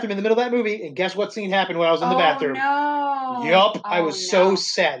go to the bathroom in the middle of that movie, and guess what scene happened when I was in the bathroom? No. Yup, I was so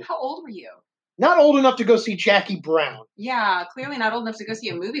sad. How old were you? Not old enough to go see Jackie Brown. Yeah, clearly not old enough to go see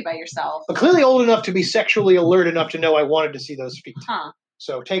a movie by yourself. But clearly old enough to be sexually alert enough to know I wanted to see those feet. Huh.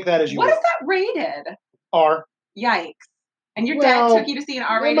 So take that as you will. What is that rated? R. Yikes. And your dad took you to see an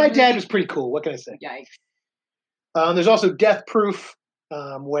R-rated movie? My movie? dad was pretty cool. What can I say? Yikes. There's also Death Proof,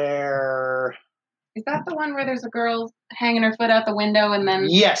 where... Is that the one where there's a girl hanging her foot out the window and then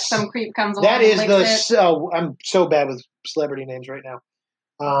some creep comes along that and is I'm so bad with celebrity names right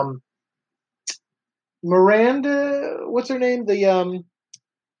now. Miranda, what's her name? The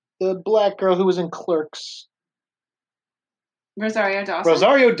black girl who was in Clerks. Rosario Dawson.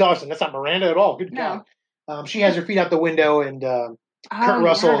 Rosario Dawson. That's not Miranda at all. Good God. She has her feet out the window, and Kurt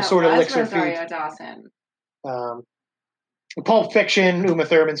Russell sort of licks her feet. Rosario Dawson. In Pulp Fiction, Uma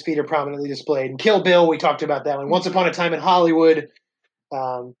Thurman's feet are prominently displayed. In Kill Bill, we talked about that one. Once Upon a Time in Hollywood,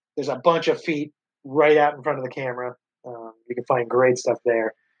 there's a bunch of feet right out in front of the camera. You can find great stuff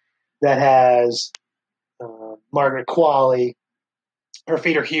there. That has Margaret Qualley. Her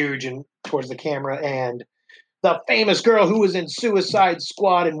feet are huge and towards the camera. And the famous girl who was in Suicide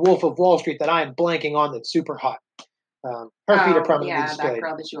Squad and Wolf of Wall Street that I am blanking on that's super hot. Her feet are prominently displayed. Yeah, that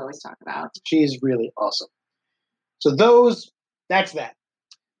girl that you always talk about. She's really awesome. So that's that.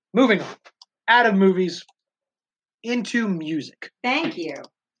 Moving on. Out of movies, into music. Thank you.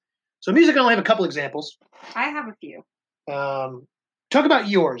 So music, I only have a couple examples. I have a few. Talk about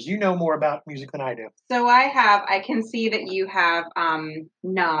yours. You know more about music than I do. So I can see that you have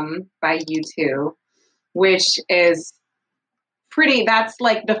Numb by U2, which is that's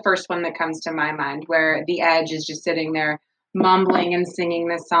like the first one that comes to my mind, where the Edge is just sitting there mumbling and singing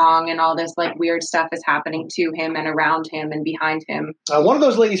this song, and all this like weird stuff is happening to him and around him and behind him. One of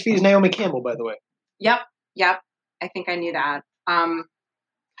those ladies' feet is Naomi Campbell, by the way. Yep. I think I knew that.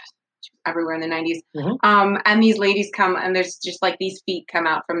 Everywhere in the 90s. Mm-hmm. And these ladies come, and there's just like these feet come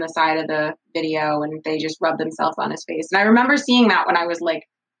out from the side of the video, and they just rub themselves on his face. And I remember seeing that when I was like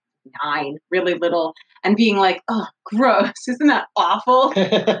 9, really little, and being like, "Oh, gross! Isn't that awful?"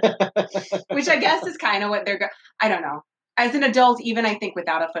 Which I guess is kind of what I don't know. As an adult, even I think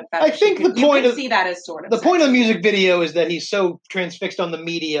without a foot fetish, I think you can see that as sort of the point of the music video is that he's so transfixed on the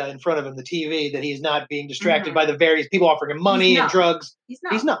media in front of him, the TV, that he's not being distracted by the various people offering him money and drugs. He's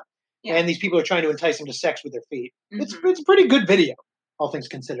not. Yeah. And these people are trying to entice him to sex with their feet. Mm-hmm. It's a pretty good video, all things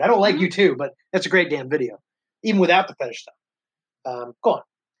considered. I don't like U2, but that's a great damn video, even without the fetish stuff. Go on.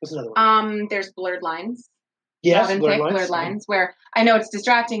 What's another one? There's Blurred Lines. Yes, Blurred Lines, where I know it's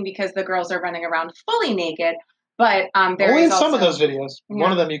distracting because the girls are running around fully naked, but there only is in also, some of those videos. Yeah.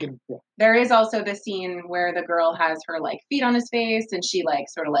 One of them you can. Yeah. There is also the scene where the girl has her like feet on his face, and she like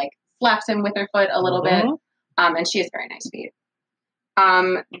sort of like slaps him with her foot a little bit, and she has very nice feet.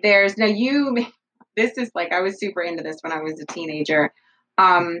 This is like, I was super into this when I was a teenager.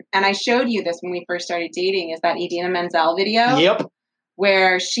 And I showed you this when we first started dating, is that Idina Menzel video. Yep.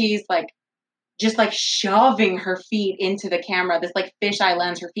 Where she's like, just like shoving her feet into the camera, this like fisheye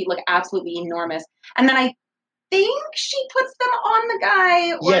lens, her feet look absolutely enormous. And then I think she puts them on the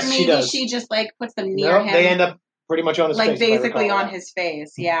guy, or yes, maybe she just like puts them near him. They end up pretty much on his face. Like basically on his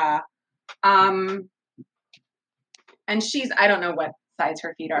face. Yeah. And I don't know what size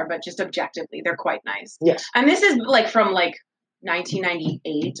her feet are, but just objectively, they're quite nice. Yes. And this is like from like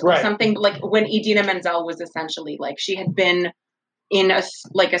 1998 or something, like when Idina Menzel was essentially like, she had been in a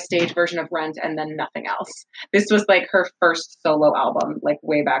stage version of Rent and then nothing else. This was like her first solo album, like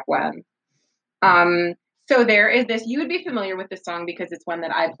way back when. So there is this. You would be familiar with this song because it's one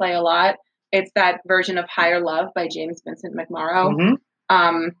that I play a lot. It's that version of Higher Love by James Vincent McMorrow.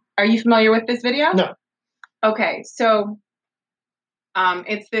 Mm-hmm. Are you familiar with this video? No. Okay, so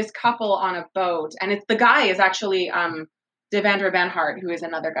it's this couple on a boat, and the guy is actually Devendra Banhart, who is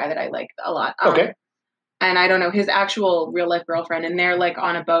another guy that I like a lot. Okay. And I don't know his actual real life girlfriend, and they're like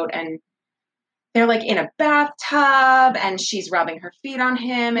on a boat, and they're like in a bathtub, and she's rubbing her feet on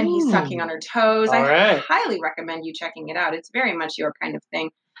him, and he's sucking on her toes. All I right. highly recommend you checking it out. It's very much your kind of thing.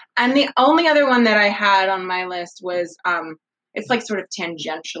 And the only other one that I had on my list was it's like sort of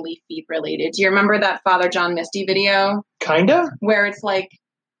tangentially feet related. Do you remember that Father John Misty video? Kinda. Where it's like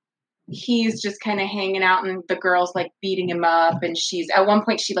he's just kind of hanging out and the girl's like beating him up, and she's at one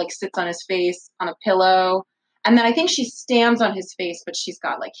point she like sits on his face on a pillow, and then I think she stands on his face, but she's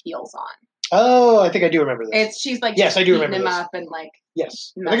got like heels on. Oh, I think I do remember this. She's like yes, I do beating remember him this. up and like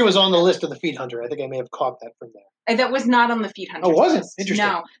yes, I think it was on the list of the Feet Hunter. I think I may have caught that from there. That was not on the Feet Hunter. Oh, wasn't? List. Interesting.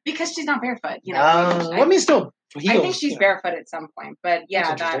 No, because she's not barefoot. You know, I mean, still. Heels, I think she's barefoot at some point, but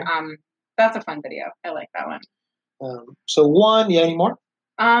yeah, that's a fun video. I like that one. So one, yeah, any more?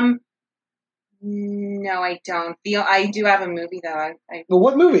 No, I don't. I do have a movie though. Well,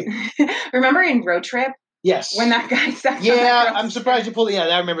 what movie? Remember in Road Trip? Yes. When that guy stepped Yeah, I'm surprised you pulled it. Yeah,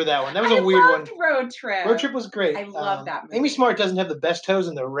 I remember that one. That was a weird one. Road Trip. Road Trip was great. I love that movie. Amy Smart doesn't have the best toes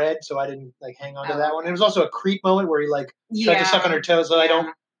in the red, so I didn't like hang on to that one. It was also a creep moment where he like tried to suck on her toes, so I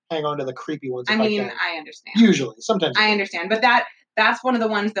don't hang on to the creepy ones. I mean, I understand. Usually, sometimes I understand, but that's one of the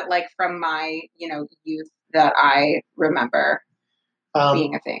ones that like from my youth that I remember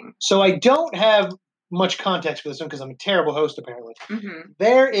being a thing. So I don't have much context for this one because I'm a terrible host apparently. Mm-hmm.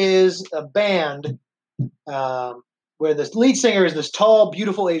 There is a band where the lead singer is this tall,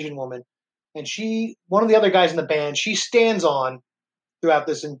 beautiful Asian woman, and one of the other guys in the band, she stands on throughout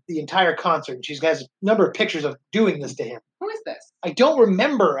the entire concert, and she has a number of pictures of doing this to him. Who is this? I don't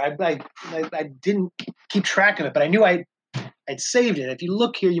remember. I didn't keep track of it, but I knew I'd saved it. If you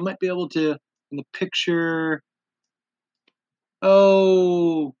look here, you might be able to in the picture.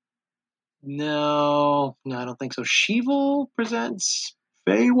 Oh no, I don't think so. Sheevil presents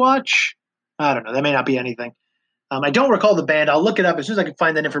Baywatch. I don't know. That may not be anything. I don't recall the band. I'll look it up as soon as I can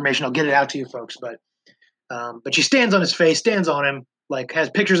find that information. I'll get it out to you folks. But she stands on his face, stands on him, like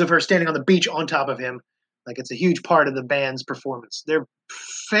has pictures of her standing on the beach on top of him. Like it's a huge part of the band's performance. They're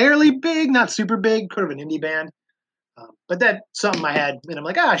fairly big, not super big, kind of an indie band. But that's something I had, and I'm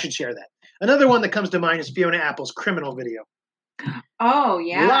like, I should share that. Another one that comes to mind is Fiona Apple's Criminal video. Oh,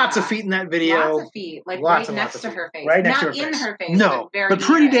 yeah. Lots of feet in that video. Lots of feet, like right next to her face. Right next to her face. Not in her face. No, but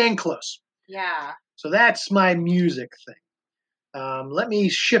pretty dang close. Yeah. So that's my music thing. Let me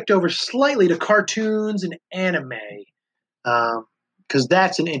shift over slightly to cartoons and anime, because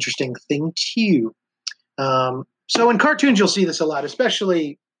that's an interesting thing too. So in cartoons, you'll see this a lot,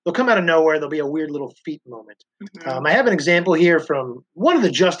 especially they'll come out of nowhere. There'll be a weird little feet moment. Mm-hmm. I have an example here from one of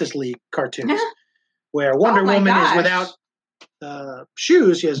the Justice League cartoons where Wonder Woman is without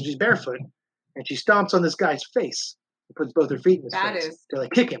shoes. She's barefoot, and she stomps on this guy's face and puts both her feet in his face to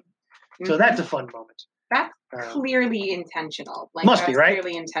like kick him. So that's a fun moment. That's clearly intentional. Like, must be, right?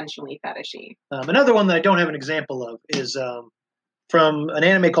 Clearly intentionally fetishy. Another one that I don't have an example of is from an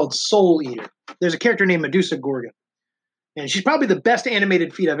anime called Soul Eater. There's a character named Medusa Gorgon. And she's probably the best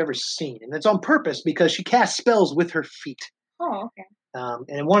animated feet I've ever seen. And it's on purpose because she casts spells with her feet. Oh, okay.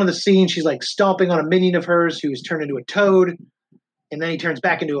 And in one of the scenes, she's like stomping on a minion of hers who's turned into a toad. And then he turns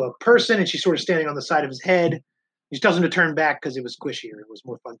back into a person and she's sort of standing on the side of his head. She tells him to turn back because it was squishier. It was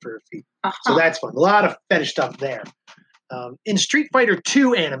more fun for her feet. Uh-huh. So that's fun. A lot of fetish stuff there. In Street Fighter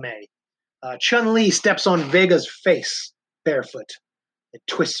 2 anime, Chun-Li steps on Vega's face barefoot. It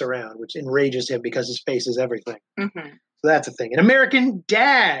twists around, which enrages him because his face is everything. Mm-hmm. So that's a thing. In American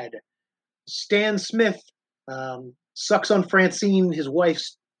Dad, Stan Smith sucks on Francine, his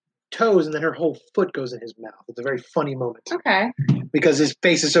wife's toes, and then her whole foot goes in his mouth. It's a very funny moment. Okay. Because his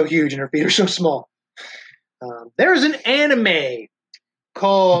face is so huge and her feet are so small. There's an anime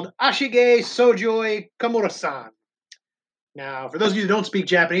called Ashige Sojoi Kamura-san. Now, for those of you who don't speak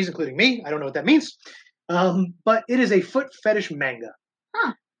Japanese, including me, I don't know what that means. But it is a foot fetish manga.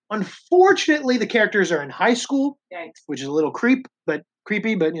 Huh. Unfortunately, the characters are in high school, Yikes. Which is a little creepy, but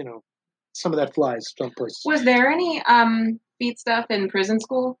some of that flies some places. Was there any feet stuff in prison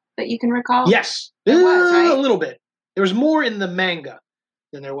school that you can recall? Yes. There was, right? A little bit. There was more in the manga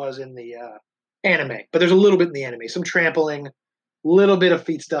than there was in the anime, but there's a little bit in the anime. Some trampling, little bit of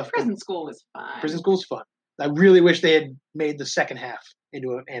feet stuff. Prison school is fun. Prison school is fun. I really wish they had made the second half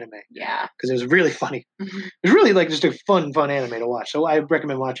into an anime. Yeah. Because it was really funny. It was really like just a fun anime to watch. So I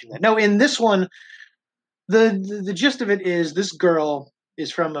recommend watching that. No, in this one, The gist of it is this girl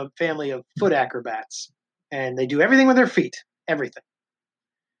is from a family of foot acrobats, and they do everything with their feet, everything.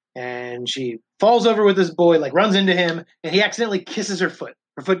 And she falls over with this boy, like runs into him, and he accidentally kisses her foot.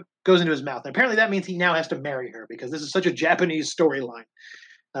 Her foot goes into his mouth. And apparently that means he now has to marry her because this is such a Japanese storyline.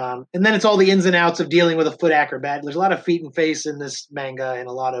 And then it's all the ins and outs of dealing with a foot acrobat. There's a lot of feet and face in this manga and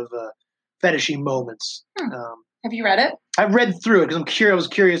a lot of fetishy moments. Have you read it? I've read through it because I was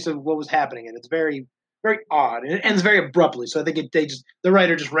curious of what was happening, and it's very, very odd. And it ends very abruptly. So I think the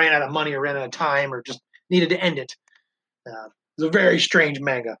writer just ran out of money or ran out of time or just needed to end it. It's a very strange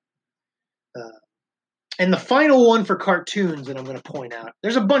manga. And the final one for cartoons that I'm going to point out,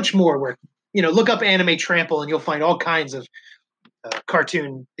 there's a bunch more where, look up Anime Trample and you'll find all kinds of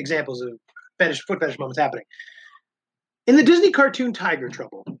cartoon examples of foot fetish moments happening. In the Disney cartoon Tiger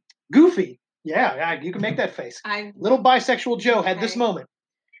Trouble, Goofy, yeah, you can make that face. Little bisexual Joe had this moment.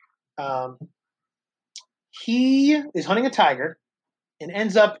 He is hunting a tiger and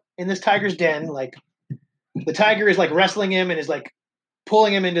ends up in this tiger's den. Like the tiger is like wrestling him and is like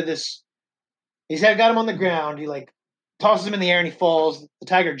pulling him into this. He's got him on the ground. He like tosses him in the air and he falls. The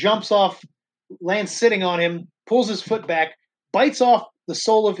tiger jumps off, lands sitting on him, pulls his foot back, bites off the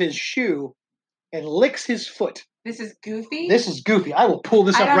sole of his shoe, and licks his foot. This is Goofy? This is Goofy. I will pull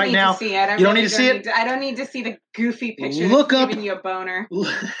this up right now. You don't need to see it? I don't need to see the Goofy picture giving you a boner.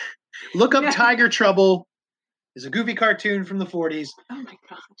 Look up Tiger Trouble. It's a Goofy cartoon from the 40s. Oh my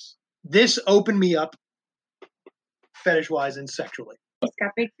gosh. This opened me up fetish-wise and sexually. He's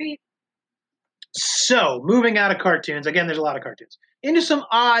got big feet. So, moving out of cartoons, again, there's a lot of cartoons, into some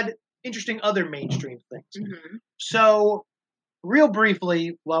odd, interesting other mainstream things. Mm-hmm. So, real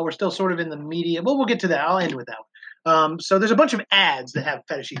briefly, while we're still sort of in the media, we'll get to that. I'll end with that one. So, there's a bunch of ads that have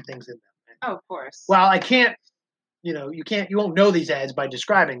fetishy things in them. Oh, of course. While I can't, you won't know these ads by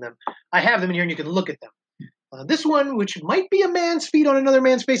describing them. I have them in here and you can look at them. This one, which might be a man's feet on another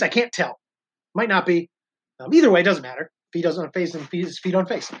man's face, I can't tell. Might not be. Either way, it doesn't matter. Feet on face and feet on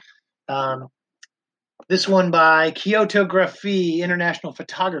face. This one by Kyotography International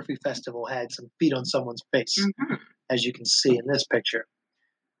Photography Festival had some feet on someone's face, as you can see in this picture.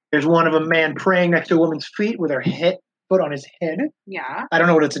 There's one of a man praying next to a woman's feet with her foot on his head. Yeah. I don't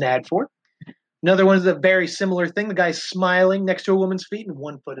know what it's an ad for. Another one is a very similar thing. The guy's smiling next to a woman's feet and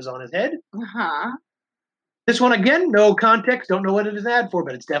one foot is on his head. Uh-huh. This one, again, no context. Don't know what it is an ad for,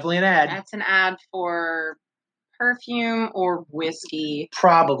 but it's definitely an ad. That's an ad for perfume or whiskey.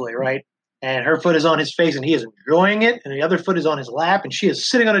 Probably, right? And her foot is on his face and he is enjoying it. And the other foot is on his lap and she is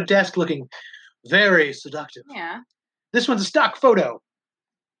sitting on a desk looking very seductive. Yeah. This one's a stock photo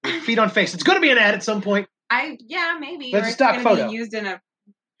with feet on face. It's going to be an ad at some point. Yeah, maybe. That's a stock photo. Be used in a...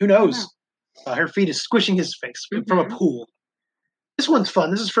 Who knows? Her feet is squishing his face from a pool. This one's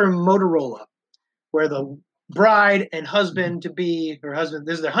fun. This is for Motorola, where the bride and husband-to-be, her husband,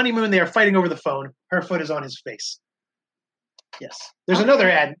 this is their honeymoon. They are fighting over the phone. Her foot is on his face. Yes. There's another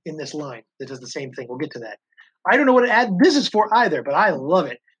ad in this line that does the same thing. We'll get to that. I don't know what ad this is for either, but I love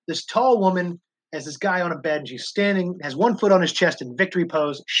it. This tall woman has this guy on a bed, and she's standing, has one foot on his chest in victory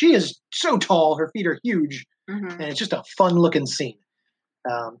pose. She is so tall. Her feet are huge, and it's just a fun-looking scene.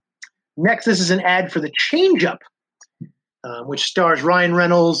 Next, this is an ad for the Change Up, which stars Ryan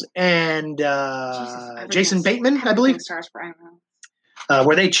Reynolds and Jason Bateman, I believe. Stars Ryan Reynolds.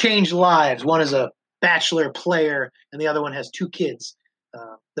 Where they change lives. One is a bachelor player, and the other one has two kids.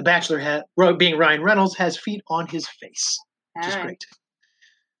 The bachelor, being Ryan Reynolds, has feet on his face, which is great.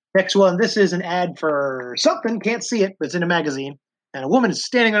 Next one, this is an ad for something, can't see it, but it's in a magazine. And a woman is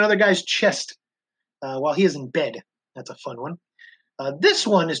standing on another guy's chest while he is in bed. That's a fun one. This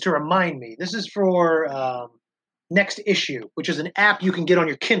one is to remind me. This is for Next Issue, which is an app you can get on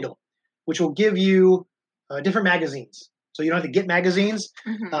your Kindle, which will give you different magazines. So you don't have to get magazines.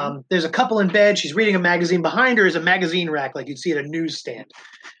 There's a couple in bed. She's reading a magazine. Behind her is a magazine rack like you'd see at a newsstand.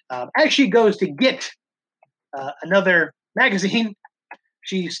 As she goes to get another magazine,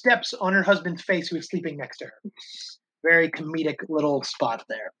 she steps on her husband's face who is sleeping next to her. Very comedic little spot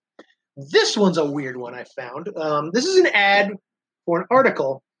there. This one's a weird one I found. This is an ad for an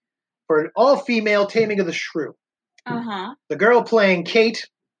article for an all-female Taming of the Shrew. The girl playing Kate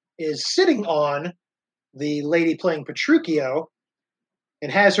is sitting on the lady playing Petruchio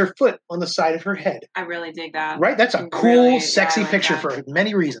and has her foot on the side of her head. I really dig that. Right? That's a cool, sexy picture for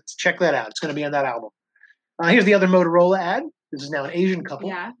many reasons. Check that out. It's going to be on that album. Here's the other Motorola ad. This is now an Asian couple.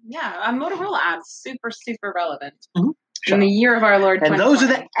 Yeah. A Motorola ad. Super, super relevant. In the year of our Lord. And those are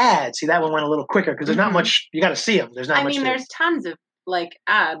the ads. See, that one went a little quicker because there's not much. You got to see them. There's not much. There's tons of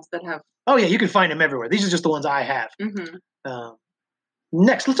ads that have. Oh yeah, you can find them everywhere. These are just the ones I have.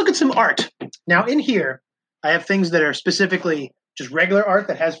 Next, let's look at some art. Now in here, I have things that are specifically just regular art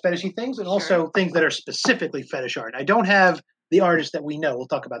that has fetishy things, and also things that are specifically fetish art. I don't have the artist that we know. We'll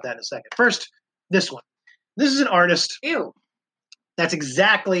talk about that in a second. First, this one. This is an artist. Ew. That's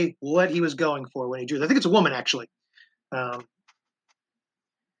exactly what he was going for when he drew. I think it's a woman, actually.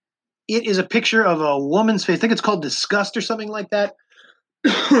 It is a picture of a woman's face. I think it's called Disgust or something like that.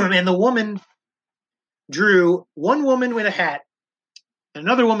 And the woman drew one woman with a hat, and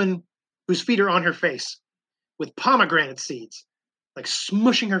another woman whose feet are on her face with pomegranate seeds, like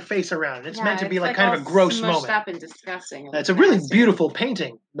smushing her face around. And it's meant to be like kind of a gross moment. Up and disgusting. It's a really beautiful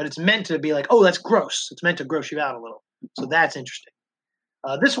painting, but it's meant to be like, oh, that's gross. It's meant to gross you out a little. So that's interesting.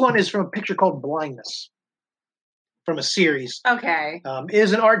 This one is from a picture called Blindness, from a series. Okay. It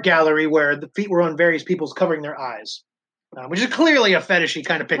is an art gallery where the feet were on various people's covering their eyes, which is clearly a fetishy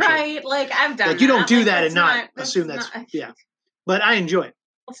kind of picture. Right, like I've done like, you don't do like, that and not assume that's, yeah. But I enjoy it.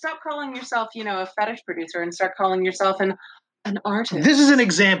 Well, stop calling yourself, a fetish producer and start calling yourself an artist. This is an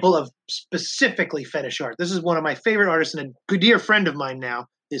example of specifically fetish art. This is one of my favorite artists, and a good dear friend of mine now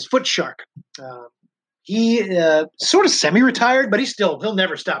is Foot Shark. He sort of semi-retired, but he'll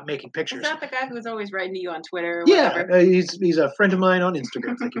never stop making pictures. Is that the guy who was always writing to you on Twitter or whatever? Yeah, he's a friend of mine on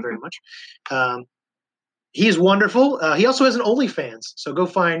Instagram. Thank you very much. He's wonderful. He also has an OnlyFans, so go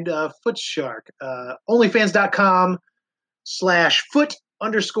find Foot Shark.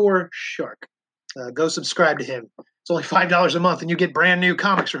 OnlyFans.com/foot_shark. Go subscribe to him. It's only $5 a month, and you get brand new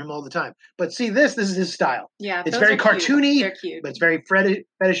comics from him all the time. But see, this is his style. Yeah, it's very cartoony. They're cute. But it's very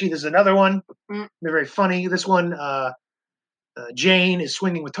fetishy. This is another one. They're very funny. This one, Jane is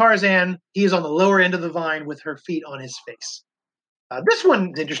swinging with Tarzan. He is on the lower end of the vine with her feet on his face. This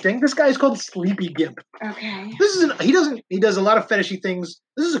one's interesting. This guy is called Sleepy Gimp. Okay. He does a lot of fetishy things.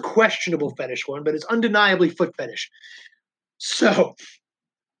 This is a questionable fetish one, but it's undeniably foot fetish. So,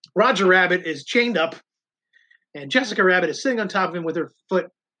 Roger Rabbit is chained up, and Jessica Rabbit is sitting on top of him with her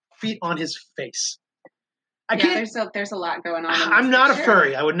feet on his face. There's a lot going on. I'm not a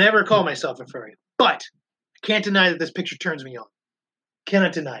furry. I would never call myself a furry, but I can't deny that this picture turns me on.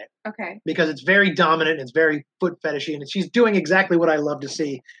 Cannot deny it. Okay. Because it's very dominant, and it's very foot fetishy, and she's doing exactly what I love to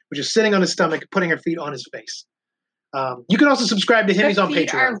see, which is sitting on his stomach, putting her feet on his face. You can also subscribe to him. He's on Patreon. The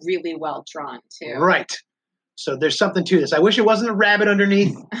feet are really well drawn, too. Right. So there's something to this. I wish it wasn't a rabbit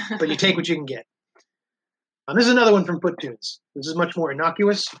underneath, but you take what you can get. This is another one from Foottoons. This is much more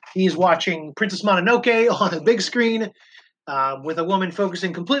innocuous. He's watching Princess Mononoke on a big screen with a woman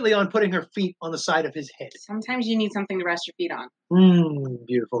focusing completely on putting her feet on the side of his head. Sometimes you need something to rest your feet on.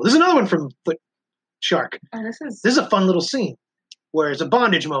 Beautiful. This is another one from Foot Shark. Oh, this is a fun little scene where it's a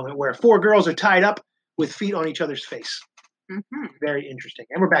bondage moment where 4 girls are tied up with feet on each other's face. Mm-hmm. Very interesting.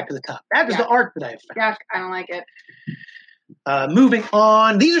 And we're back to the top. That is the art that I have found. Yeah, I don't like it. Moving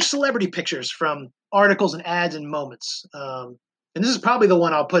on. These are celebrity pictures from articles and ads and moments. And this is probably the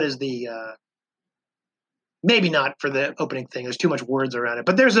one I'll put as the, maybe not for the opening thing. There's too much words around it.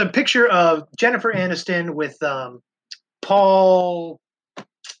 But there's a picture of Jennifer Aniston with Paul,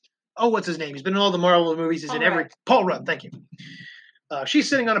 what's his name? He's been in all the Marvel movies. He's in every, Paul Rudd, thank you. She's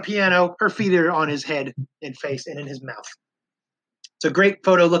sitting on a piano. Her feet are on his head and face and in his mouth. It's a great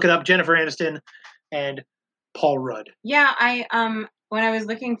photo. Look it up. Jennifer Aniston and Paul Rudd. Yeah, when I was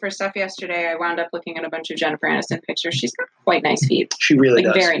looking for stuff yesterday, I wound up looking at a bunch of Jennifer Aniston pictures. She's got quite nice feet. She really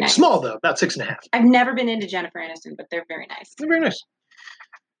does. Very nice. Small, though. About 6.5. I've never been into Jennifer Aniston, but they're very nice. They're very nice.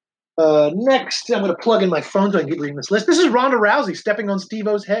 Next, I'm going to plug in my phone so I can keep reading this list. This is Ronda Rousey stepping on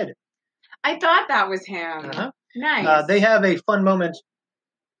Steve-O's head. I thought that was him. Uh-huh. Nice. They have a fun moment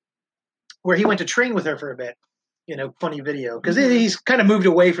where he went to train with her for a bit. Funny video. Because he's kind of moved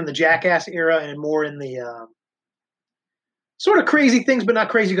away from the Jackass era and more in the sort of crazy things, but not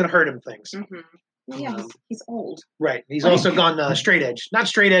crazy going to hurt him things. Mm-hmm. Yeah, he's old. Right. He's also gone straight edge. Not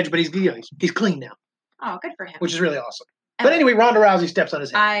straight edge, but he's clean now. Oh, good for him. Which is really awesome. But anyway, Ronda Rousey steps on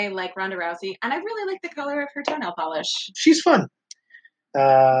his head. I like Ronda Rousey, and I really like the color of her toenail polish. She's fun.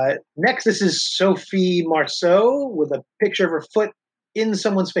 Next, this is Sophie Marceau with a picture of her foot in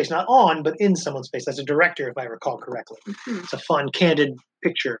someone's face. Not on, but in someone's face. That's a director, if I recall correctly. Mm-hmm. It's a fun, candid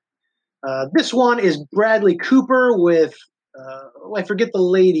picture. This one is Bradley Cooper with, I forget the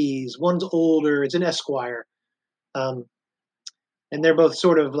ladies. One's older. It's an Esquire. And they're both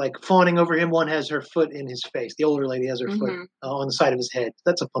sort of like fawning over him. One has her foot in his face. The older lady has her foot on the side of his head.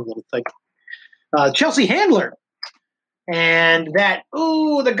 That's a fun little thing. Chelsea Handler. And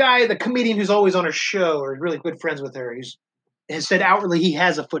the comedian who's always on her show or is really good friends with her, has said outwardly he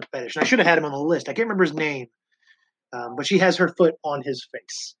has a foot fetish. And I should have had him on the list. I can't remember his name. But she has her foot on his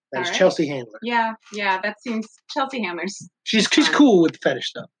face. That is right. Chelsea Handler. Yeah, that seems Chelsea Handler's. She's cool with fetish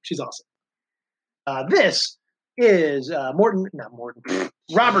stuff. She's awesome. This is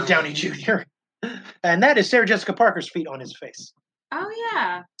Robert Downey Jr. And that is Sarah Jessica Parker's feet on his face. Oh,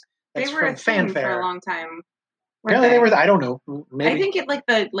 yeah. That's They were from a thing Fanfare. for a long time. Apparently they were, I don't know. Maybe. I think it like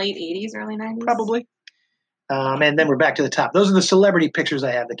the late 80s, early 90s. Probably. And then we're back to the top. Those are the celebrity pictures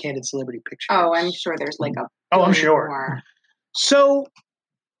I have, the candid celebrity pictures. Oh, I'm sure there's like a I'm sure. more. So,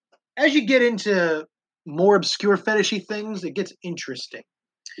 as you get into more obscure fetishy things, it gets interesting.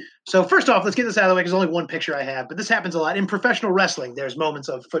 So, first off, let's get this out of the way because there's only one picture I have, but this happens a lot. In professional wrestling, there's moments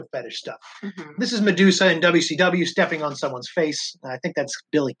of foot fetish stuff. Mm-hmm. This is Medusa in WCW stepping on someone's face. I think that's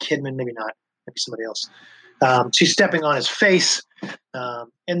Billy Kidman, maybe not, maybe somebody else. She's stepping on his face.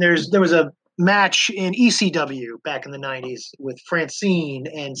 And there was a match in ECW back in the 90s with Francine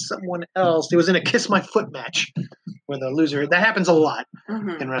and someone else. It was in a Kiss My Foot match where the loser, that happens a lot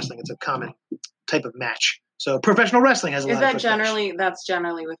in wrestling. It's a common type of match. So professional wrestling has a lot of foot fetish. That's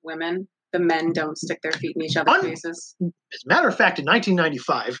generally with women? The men don't stick their feet in each other's faces? As a matter of fact, in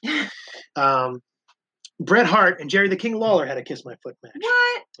 1995, Bret Hart and Jerry the King Lawler had a Kiss My Foot match.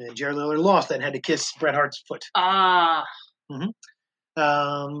 What? And Jerry Lawler lost and had to kiss Bret Hart's foot. Ah.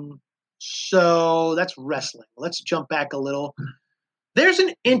 So that's wrestling. Let's jump back a little. There's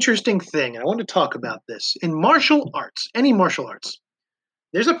an interesting thing, and I want to talk about this. In martial arts, any martial arts,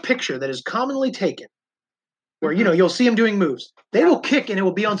 there's a picture that is commonly taken where, you'll see them doing moves. They will kick and it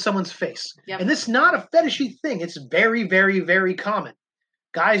will be on someone's face. Yep. And this is not a fetishy thing. It's very, very, very common.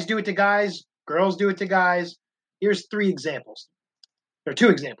 Guys do it to guys. Girls do it to guys. Here's 3 examples. Or 2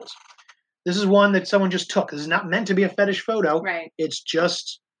 examples. This is one that someone just took. This is not meant to be a fetish photo. Right. It's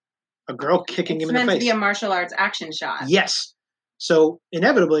just a girl kicking him in the face. It's meant to be a martial arts action shot. Yes. So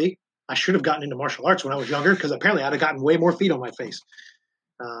inevitably, I should have gotten into martial arts when I was younger because apparently I'd have gotten way more feet on my face.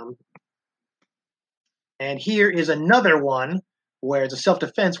 And here is another one where it's a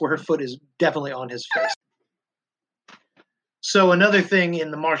self-defense where her foot is definitely on his face. So another thing in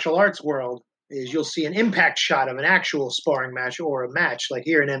the martial arts world is you'll see an impact shot of an actual sparring match or a match, like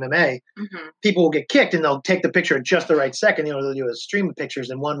here in MMA. People will get kicked and they'll take the picture at just the right second. They'll do a stream of pictures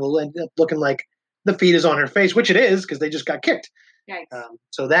and one will end up looking like the feet is on her face, which it is because they just got kicked. Yikes.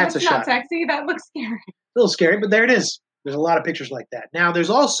 So that's a shot. Not sexy. That looks scary. A little scary, but there it is. There's a lot of pictures like that. Now, there's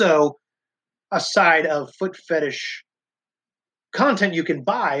also a side of foot fetish content you can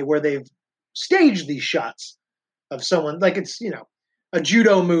buy where they've staged these shots of someone, like it's, a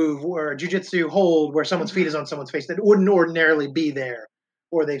judo move or a jiu-jitsu hold where someone's feet is on someone's face that wouldn't ordinarily be there.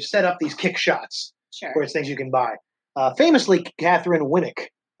 Or they've set up these kick shots where it's things you can buy. Famously, Catherine Winnick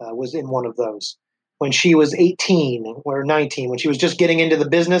was in one of those when she was 18 or 19, when she was just getting into the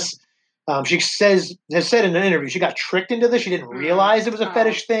business. She has said in an interview she got tricked into this. She didn't realize it was a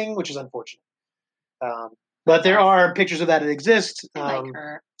fetish thing, which is unfortunate. But there are pictures of that exist. I like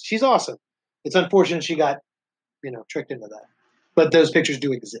her. She's awesome. It's unfortunate she got, tricked into that. But those pictures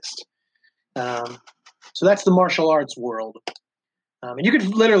do exist. So that's the martial arts world. And you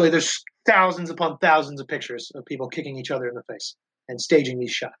could there's thousands upon thousands of pictures of people kicking each other in the face and staging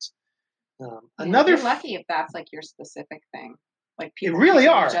these shots. You're lucky if that's like your specific thing. Like people really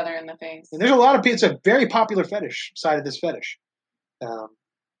kicking are. each other in the face. And there's a lot of people. It's a very popular fetish side of this fetish.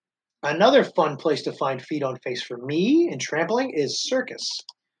 Another fun place to find feet on face for me in trampling is circus.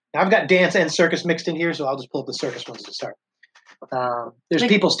 Now I've got dance and circus mixed in here, so I'll just pull up the circus ones to start. There's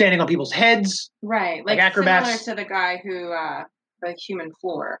people standing on people's heads. Right. Like acrobats. Similar to the guy who, the human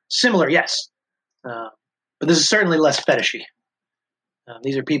floor. Similar, yes. But this is certainly less fetishy.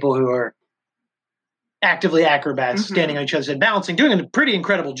 These are people who are actively acrobats, standing on each other's head, balancing, doing a pretty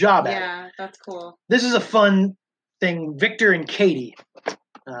incredible job at it. Yeah, that's cool. This is a fun thing. Victor and Katie.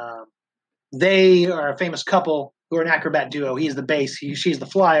 They are a famous couple who are an acrobat duo. He's the bass, she's the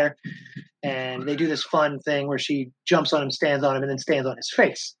flyer. And they do this fun thing where she jumps on him, stands on him, and then stands on his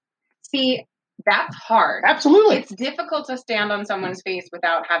face. See, that's hard. Absolutely. It's difficult to stand on someone's face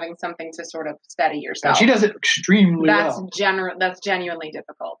without having something to sort of steady yourself. And she does it extremely well. That's genuinely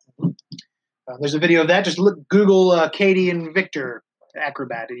difficult. There's a video of that. Just Google Katie and Victor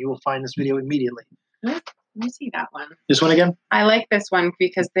acrobat, and you will find this video immediately. Let me see that one. This one again? I like this one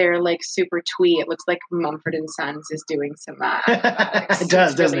because they're like super twee. It looks like Mumford & Sons is doing some It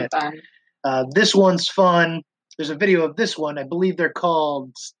does, doesn't it? Fun. This one's fun. There's a video of this one. I believe they're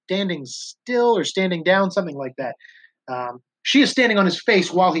called Standing Still or Standing Down, something like that. She is standing on his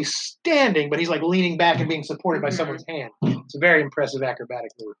face while he's standing, but he's like leaning back and being supported by someone's hand. It's a very impressive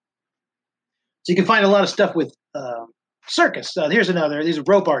acrobatic move. So you can find a lot of stuff with circus. Here's another. These are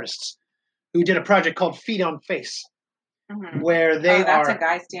rope artists who did a project called Feet on Face, where they that's a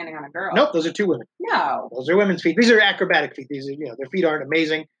guy standing on a girl. Nope, those are 2 women. No. Those are women's feet. These are acrobatic feet. These are, their feet aren't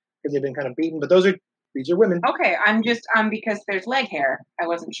amazing. because they've been kind of beaten. But these are women. Okay, I'm because there's leg hair. I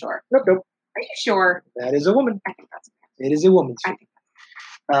wasn't sure. Nope. Are you sure? That is a woman. I think that's. It is a woman's I feet.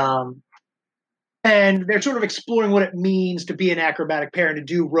 think. And they're sort of exploring what it means to be an acrobatic pair and to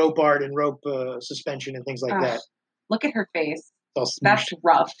do rope art and rope suspension and things like that. Look at her face. It's all That's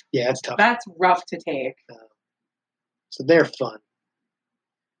rough. Yeah, it's tough. That's rough to take. So they're fun.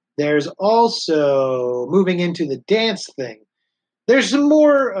 There's also, moving into the dance thing, there's some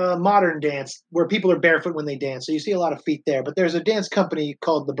more modern dance where people are barefoot when they dance. So you see a lot of feet there. But there's a dance company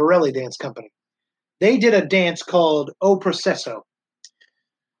called the Borelli Dance Company. They did a dance called O Processo,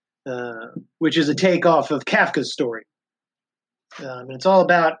 which is a takeoff of Kafka's story. And it's all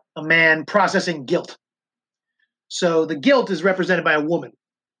about a man processing guilt. So the guilt is represented by a woman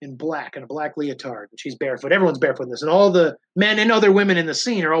in black, in a black leotard, and she's barefoot. Everyone's barefoot in this. And all the men and other women in the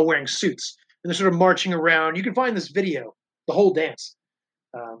scene are all wearing suits. And they're sort of marching around. You can find this video, the whole dance,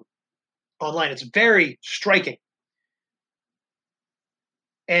 online. It's very striking.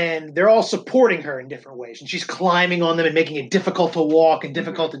 And they're all supporting her in different ways. And she's climbing on them and making it difficult to walk and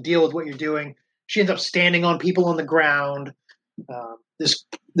difficult to deal with what you're doing. She ends up standing on people on the ground. This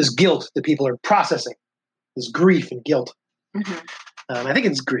guilt that people are processing, this grief and guilt. Mm-hmm. I think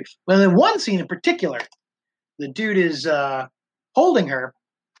it's grief. Well, in one scene in particular, the dude is holding her,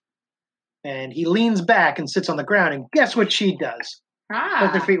 and he leans back and sits on the ground, and guess what she does?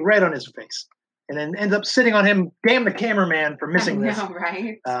 Puts her feet right on his face. And then ends up sitting on him. Damn the cameraman for missing this.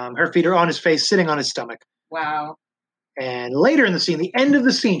 Right? Her feet are on his face, sitting on his stomach. Wow. And later in the scene, the end of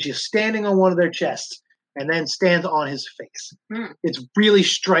the scene, she's standing on one of their chests and then stands on his face. It's really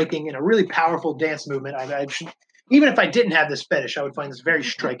striking and a really powerful dance movement. Even if I didn't have this fetish, I would find this very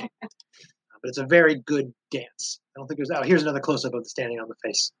striking. But it's a very good dance. I don't think there's... Oh, here's another close-up of the standing on the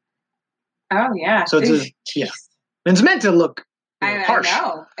face. Oh, yeah. So it's yeah. And it's meant to look harsh. I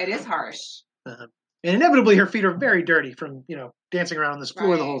know. It is harsh. And inevitably, her feet are very dirty from, dancing around on this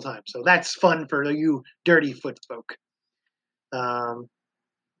floor the whole time. So that's fun for you dirty foot folk.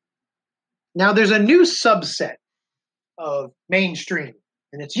 Now, there's a new subset of mainstream,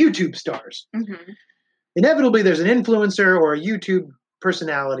 and it's YouTube stars. Mm-hmm. Inevitably, there's an influencer or a YouTube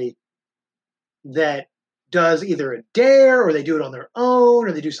personality that does either a dare or they do it on their own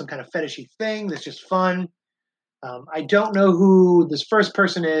or they do some kind of fetishy thing that's just fun. I don't know who this first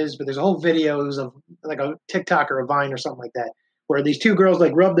person is, but there's a whole videos of like a TikTok or a Vine or something like that, where these two girls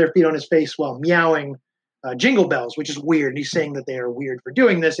like rub their feet on his face while meowing jingle bells, which is weird. And he's saying that they are weird for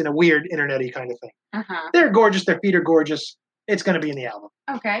doing this in a weird internet-y kind of thing. Uh-huh. They're gorgeous. Their feet are gorgeous. It's going to be in the album.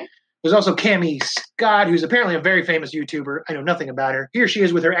 Okay. There's also Cammie Scott, who's apparently a very famous YouTuber. I know nothing about her. Here she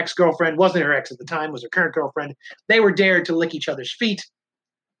is with her ex-girlfriend. Wasn't her ex at the time, was her current girlfriend. They were dared to lick each other's feet,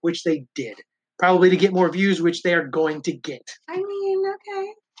 which they did. Probably to get more views, which they are going to get. I mean,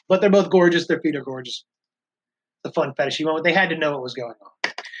 okay. But they're both gorgeous. Their feet are gorgeous. It's a fun fetishy moment. They had to know what was going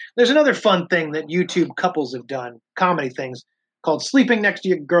on. There's another fun thing that YouTube couples have done, comedy things, called sleeping next to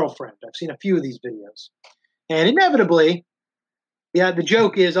your girlfriend. I've seen a few of these videos. And inevitably, the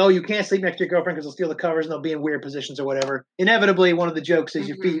joke is, you can't sleep next to your girlfriend because they'll steal the covers and they'll be in weird positions or whatever. Inevitably, one of the jokes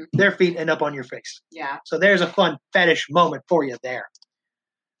is their feet end up on your face. Yeah. So there's a fun fetish moment for you there.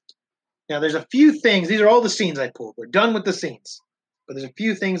 Now, there's a few things. These are all the scenes I pulled. We're done with the scenes. But there's a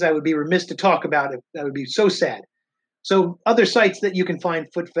few things I would be remiss to talk about. That would be so sad. So other sites that you can find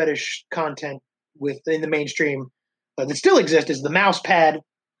foot fetish content in the mainstream that still exist is the Mouse Pad.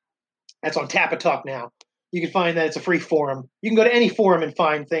 That's on Tapatalk now. You can find that it's a free forum. You can go to any forum and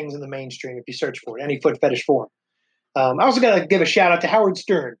find things in the mainstream if you search for it, any foot fetish forum. I also got to give a shout out to Howard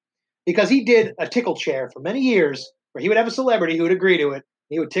Stern because he did a tickle chair for many years where he would have a celebrity who would agree to it.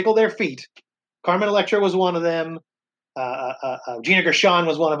 He would tickle their feet. Carmen Electra was one of them. Gina Gershon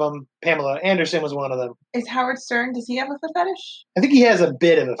was one of them. Pamela Anderson was one of them. Is Howard Stern, does he have a foot fetish? I think he has a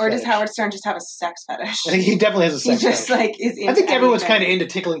bit of a Or fetish. does Howard Stern just have a sex fetish? I think he definitely has a sex fetish. Is into I think everyone's everything. kind of into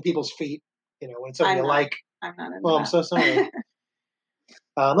tickling people's feet, when it's something you like. I'm not into Well, that. I'm so sorry.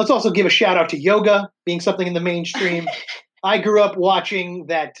 Let's also give a shout out to yoga being something in the mainstream. I grew up watching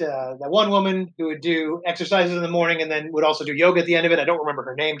that one woman who would do exercises in the morning and then would also do yoga at the end of it. I don't remember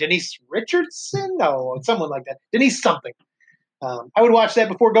her name. Denise Richardson? No, someone like that. Denise something. I would watch that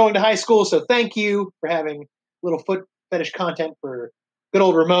before going to high school. So thank you for having little foot fetish content for good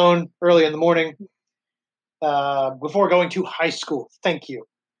old Ramon early in the morning before going to high school. Thank you.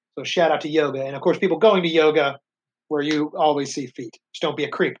 So shout out to yoga. And of course, people going to yoga where you always see feet. Just don't be a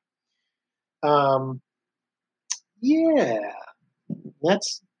creep. Yeah,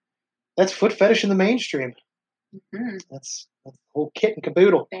 that's foot fetish in the mainstream. Mm-hmm. That's the whole kit and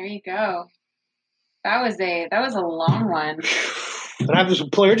caboodle. There you go. That was a long one. And I was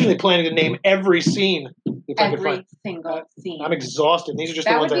originally planning to name every scene. If I could Every find. single scene. I'm exhausted. These are just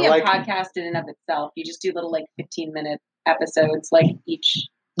that the ones would be I a like. podcast in and of itself. You just do little 15-minute episodes, each.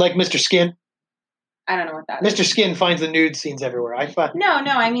 Like Mr. Skin. I don't know what that is. Mr. Skin finds the nude scenes everywhere. No,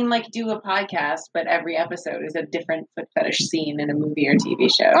 I mean do a podcast, but every episode is a different foot fetish scene in a movie or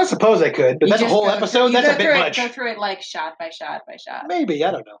TV show. I suppose I could, but that's a whole episode. That's a bit much. Go through it shot by shot by shot. Maybe,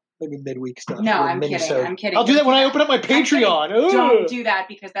 I don't know. Maybe midweek stuff. No, I'm kidding. I'll do that when I open up my Patreon. Don't do that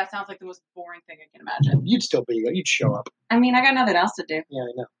because that sounds like the most boring thing I can imagine. You'd still be. You'd show up. I mean, I got nothing else to do. Yeah,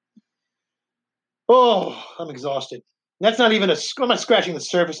 I know. Oh, I'm exhausted. That's not even I'm not scratching the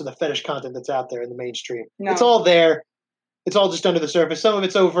surface of the fetish content that's out there in the mainstream. No. It's all there. It's all just under the surface. Some of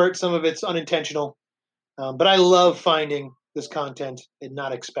it's overt, some of it's unintentional. But I love finding this content and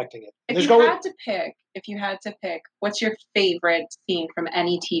not expecting it. If you had to pick, what's your favorite scene from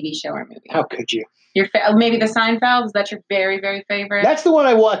any TV show or movie? How could you? Maybe the Seinfeld? Is that your very, very favorite? That's the one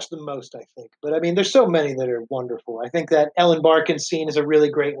I watch the most, I think. But I mean, there's so many that are wonderful. I think that Ellen Barkin scene is a really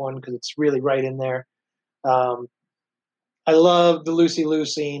great one because it's really right in there. I love the Lucy Liu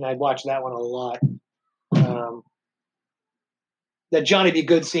scene. I'd watch that one a lot. That Johnny B.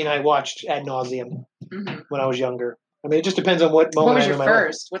 Good scene I watched ad nauseum when I was younger. I mean, it just depends on what moment. What was your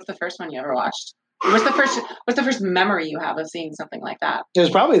first? What's the first one you ever watched? What's the first memory you have of seeing something like that? It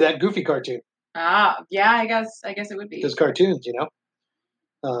was probably that Goofy cartoon. Ah, yeah, I guess it would be. Those cartoons,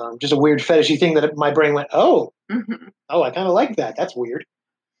 just a weird fetishy thing that my brain went, oh, I kind of like that. That's weird.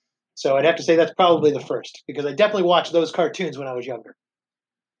 So I'd have to say that's probably the first because I definitely watched those cartoons when I was younger.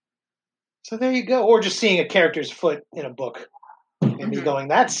 So there you go. Or just seeing a character's foot in a book and me going,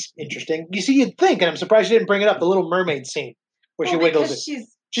 that's interesting. You see, you'd think, and I'm surprised you didn't bring it up, the Little Mermaid scene where she wiggles it.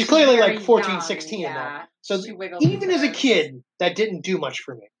 She's clearly like 14, young, 16 in that. So even as a kid, that didn't do much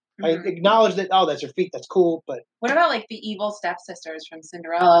for me. I acknowledge that, that's her feet, that's cool, but... What about the evil stepsisters from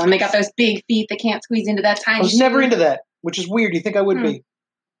Cinderella? And they got those big feet that can't squeeze into that tiny I was never into that, which is weird. You think I would be.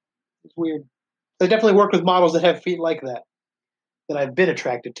 It's weird. I definitely work with models that have feet like that I've been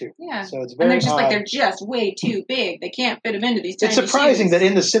attracted to. Yeah. So it's very and they're just they're just way too big. They can't fit them into these tiny It's surprising shoes. That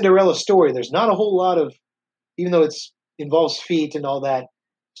in the Cinderella story, there's not a whole lot of, even though it involves feet and all that,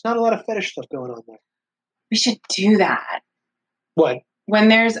 there's not a lot of fetish stuff going on there. We should do that. What? When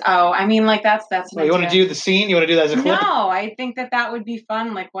there's, that's an you want to do the scene? You want to do that as a clip? No, I think that would be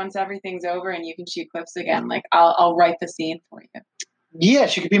fun. Once everything's over and you can shoot clips again, I'll write the scene for you.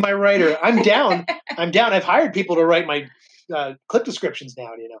 Yes, you could be my writer. I'm down. I've hired people to write my clip descriptions now,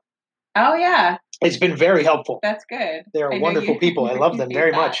 Oh, yeah. It's been very helpful. That's good. They are wonderful people. I love them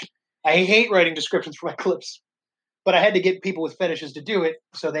very much. I hate writing descriptions for my clips. But I had to get people with fetishes to do it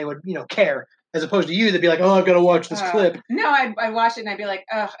so they would, care. As opposed to you, they'd be like, oh, I've got to watch this clip. No, I'd watch it and I'd be like,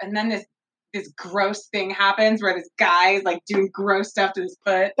 ugh. And then this gross thing happens where this guy is doing gross stuff to his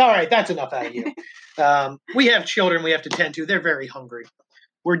foot. All right, that's enough out of you. We have children we have to tend to. They're very hungry.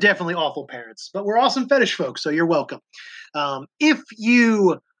 We're definitely awful parents, but we're awesome fetish folks, so you're welcome. If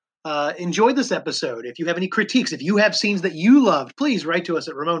you enjoyed this episode, if you have any critiques, if you have scenes that you loved, please write to us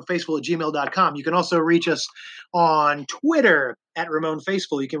at RamonFaceful@gmail.com. You can also reach us on Twitter at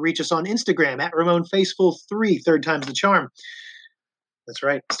RamonFaceful. You can reach us on Instagram at RamonFaceful3, third time's the charm. That's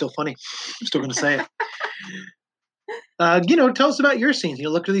right. It's still funny. I'm still going to say it. Tell us about your scenes.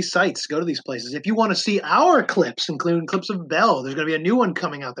 Look to these sites. Go to these places. If you want to see our clips, including clips of Belle, there's going to be a new one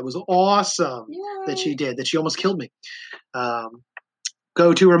coming out that was awesome. Yay. That she did, that she almost killed me.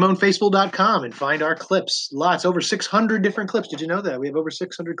 Go to RamonFaceful.com and find our clips. Lots, over 600 different clips. Did you know that? We have over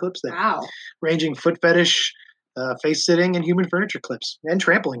 600 clips there. Wow. Ranging foot fetish, face sitting, and human furniture clips. And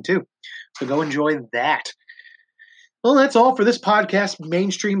trampling, too. So go enjoy that. Well, that's all for this podcast,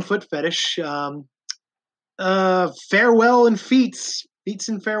 Mainstream Foot Fetish. Farewell and feats. Feats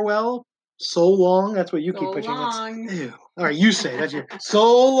and farewell. So long. That's what you keep pushing. Long. Ew. All right, you say it. That's your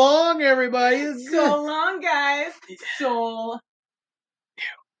so long, everybody. So long, guys. So.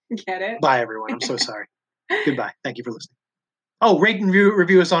 Get it? Bye, everyone. I'm so sorry. Goodbye. Thank you for listening. Oh, rate and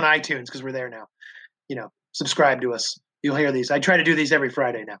review us on iTunes because we're there now. Subscribe to us. You'll hear these. I try to do these every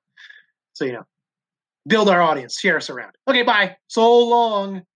Friday now. So, build our audience. Share us around. Okay, bye. So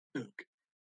long.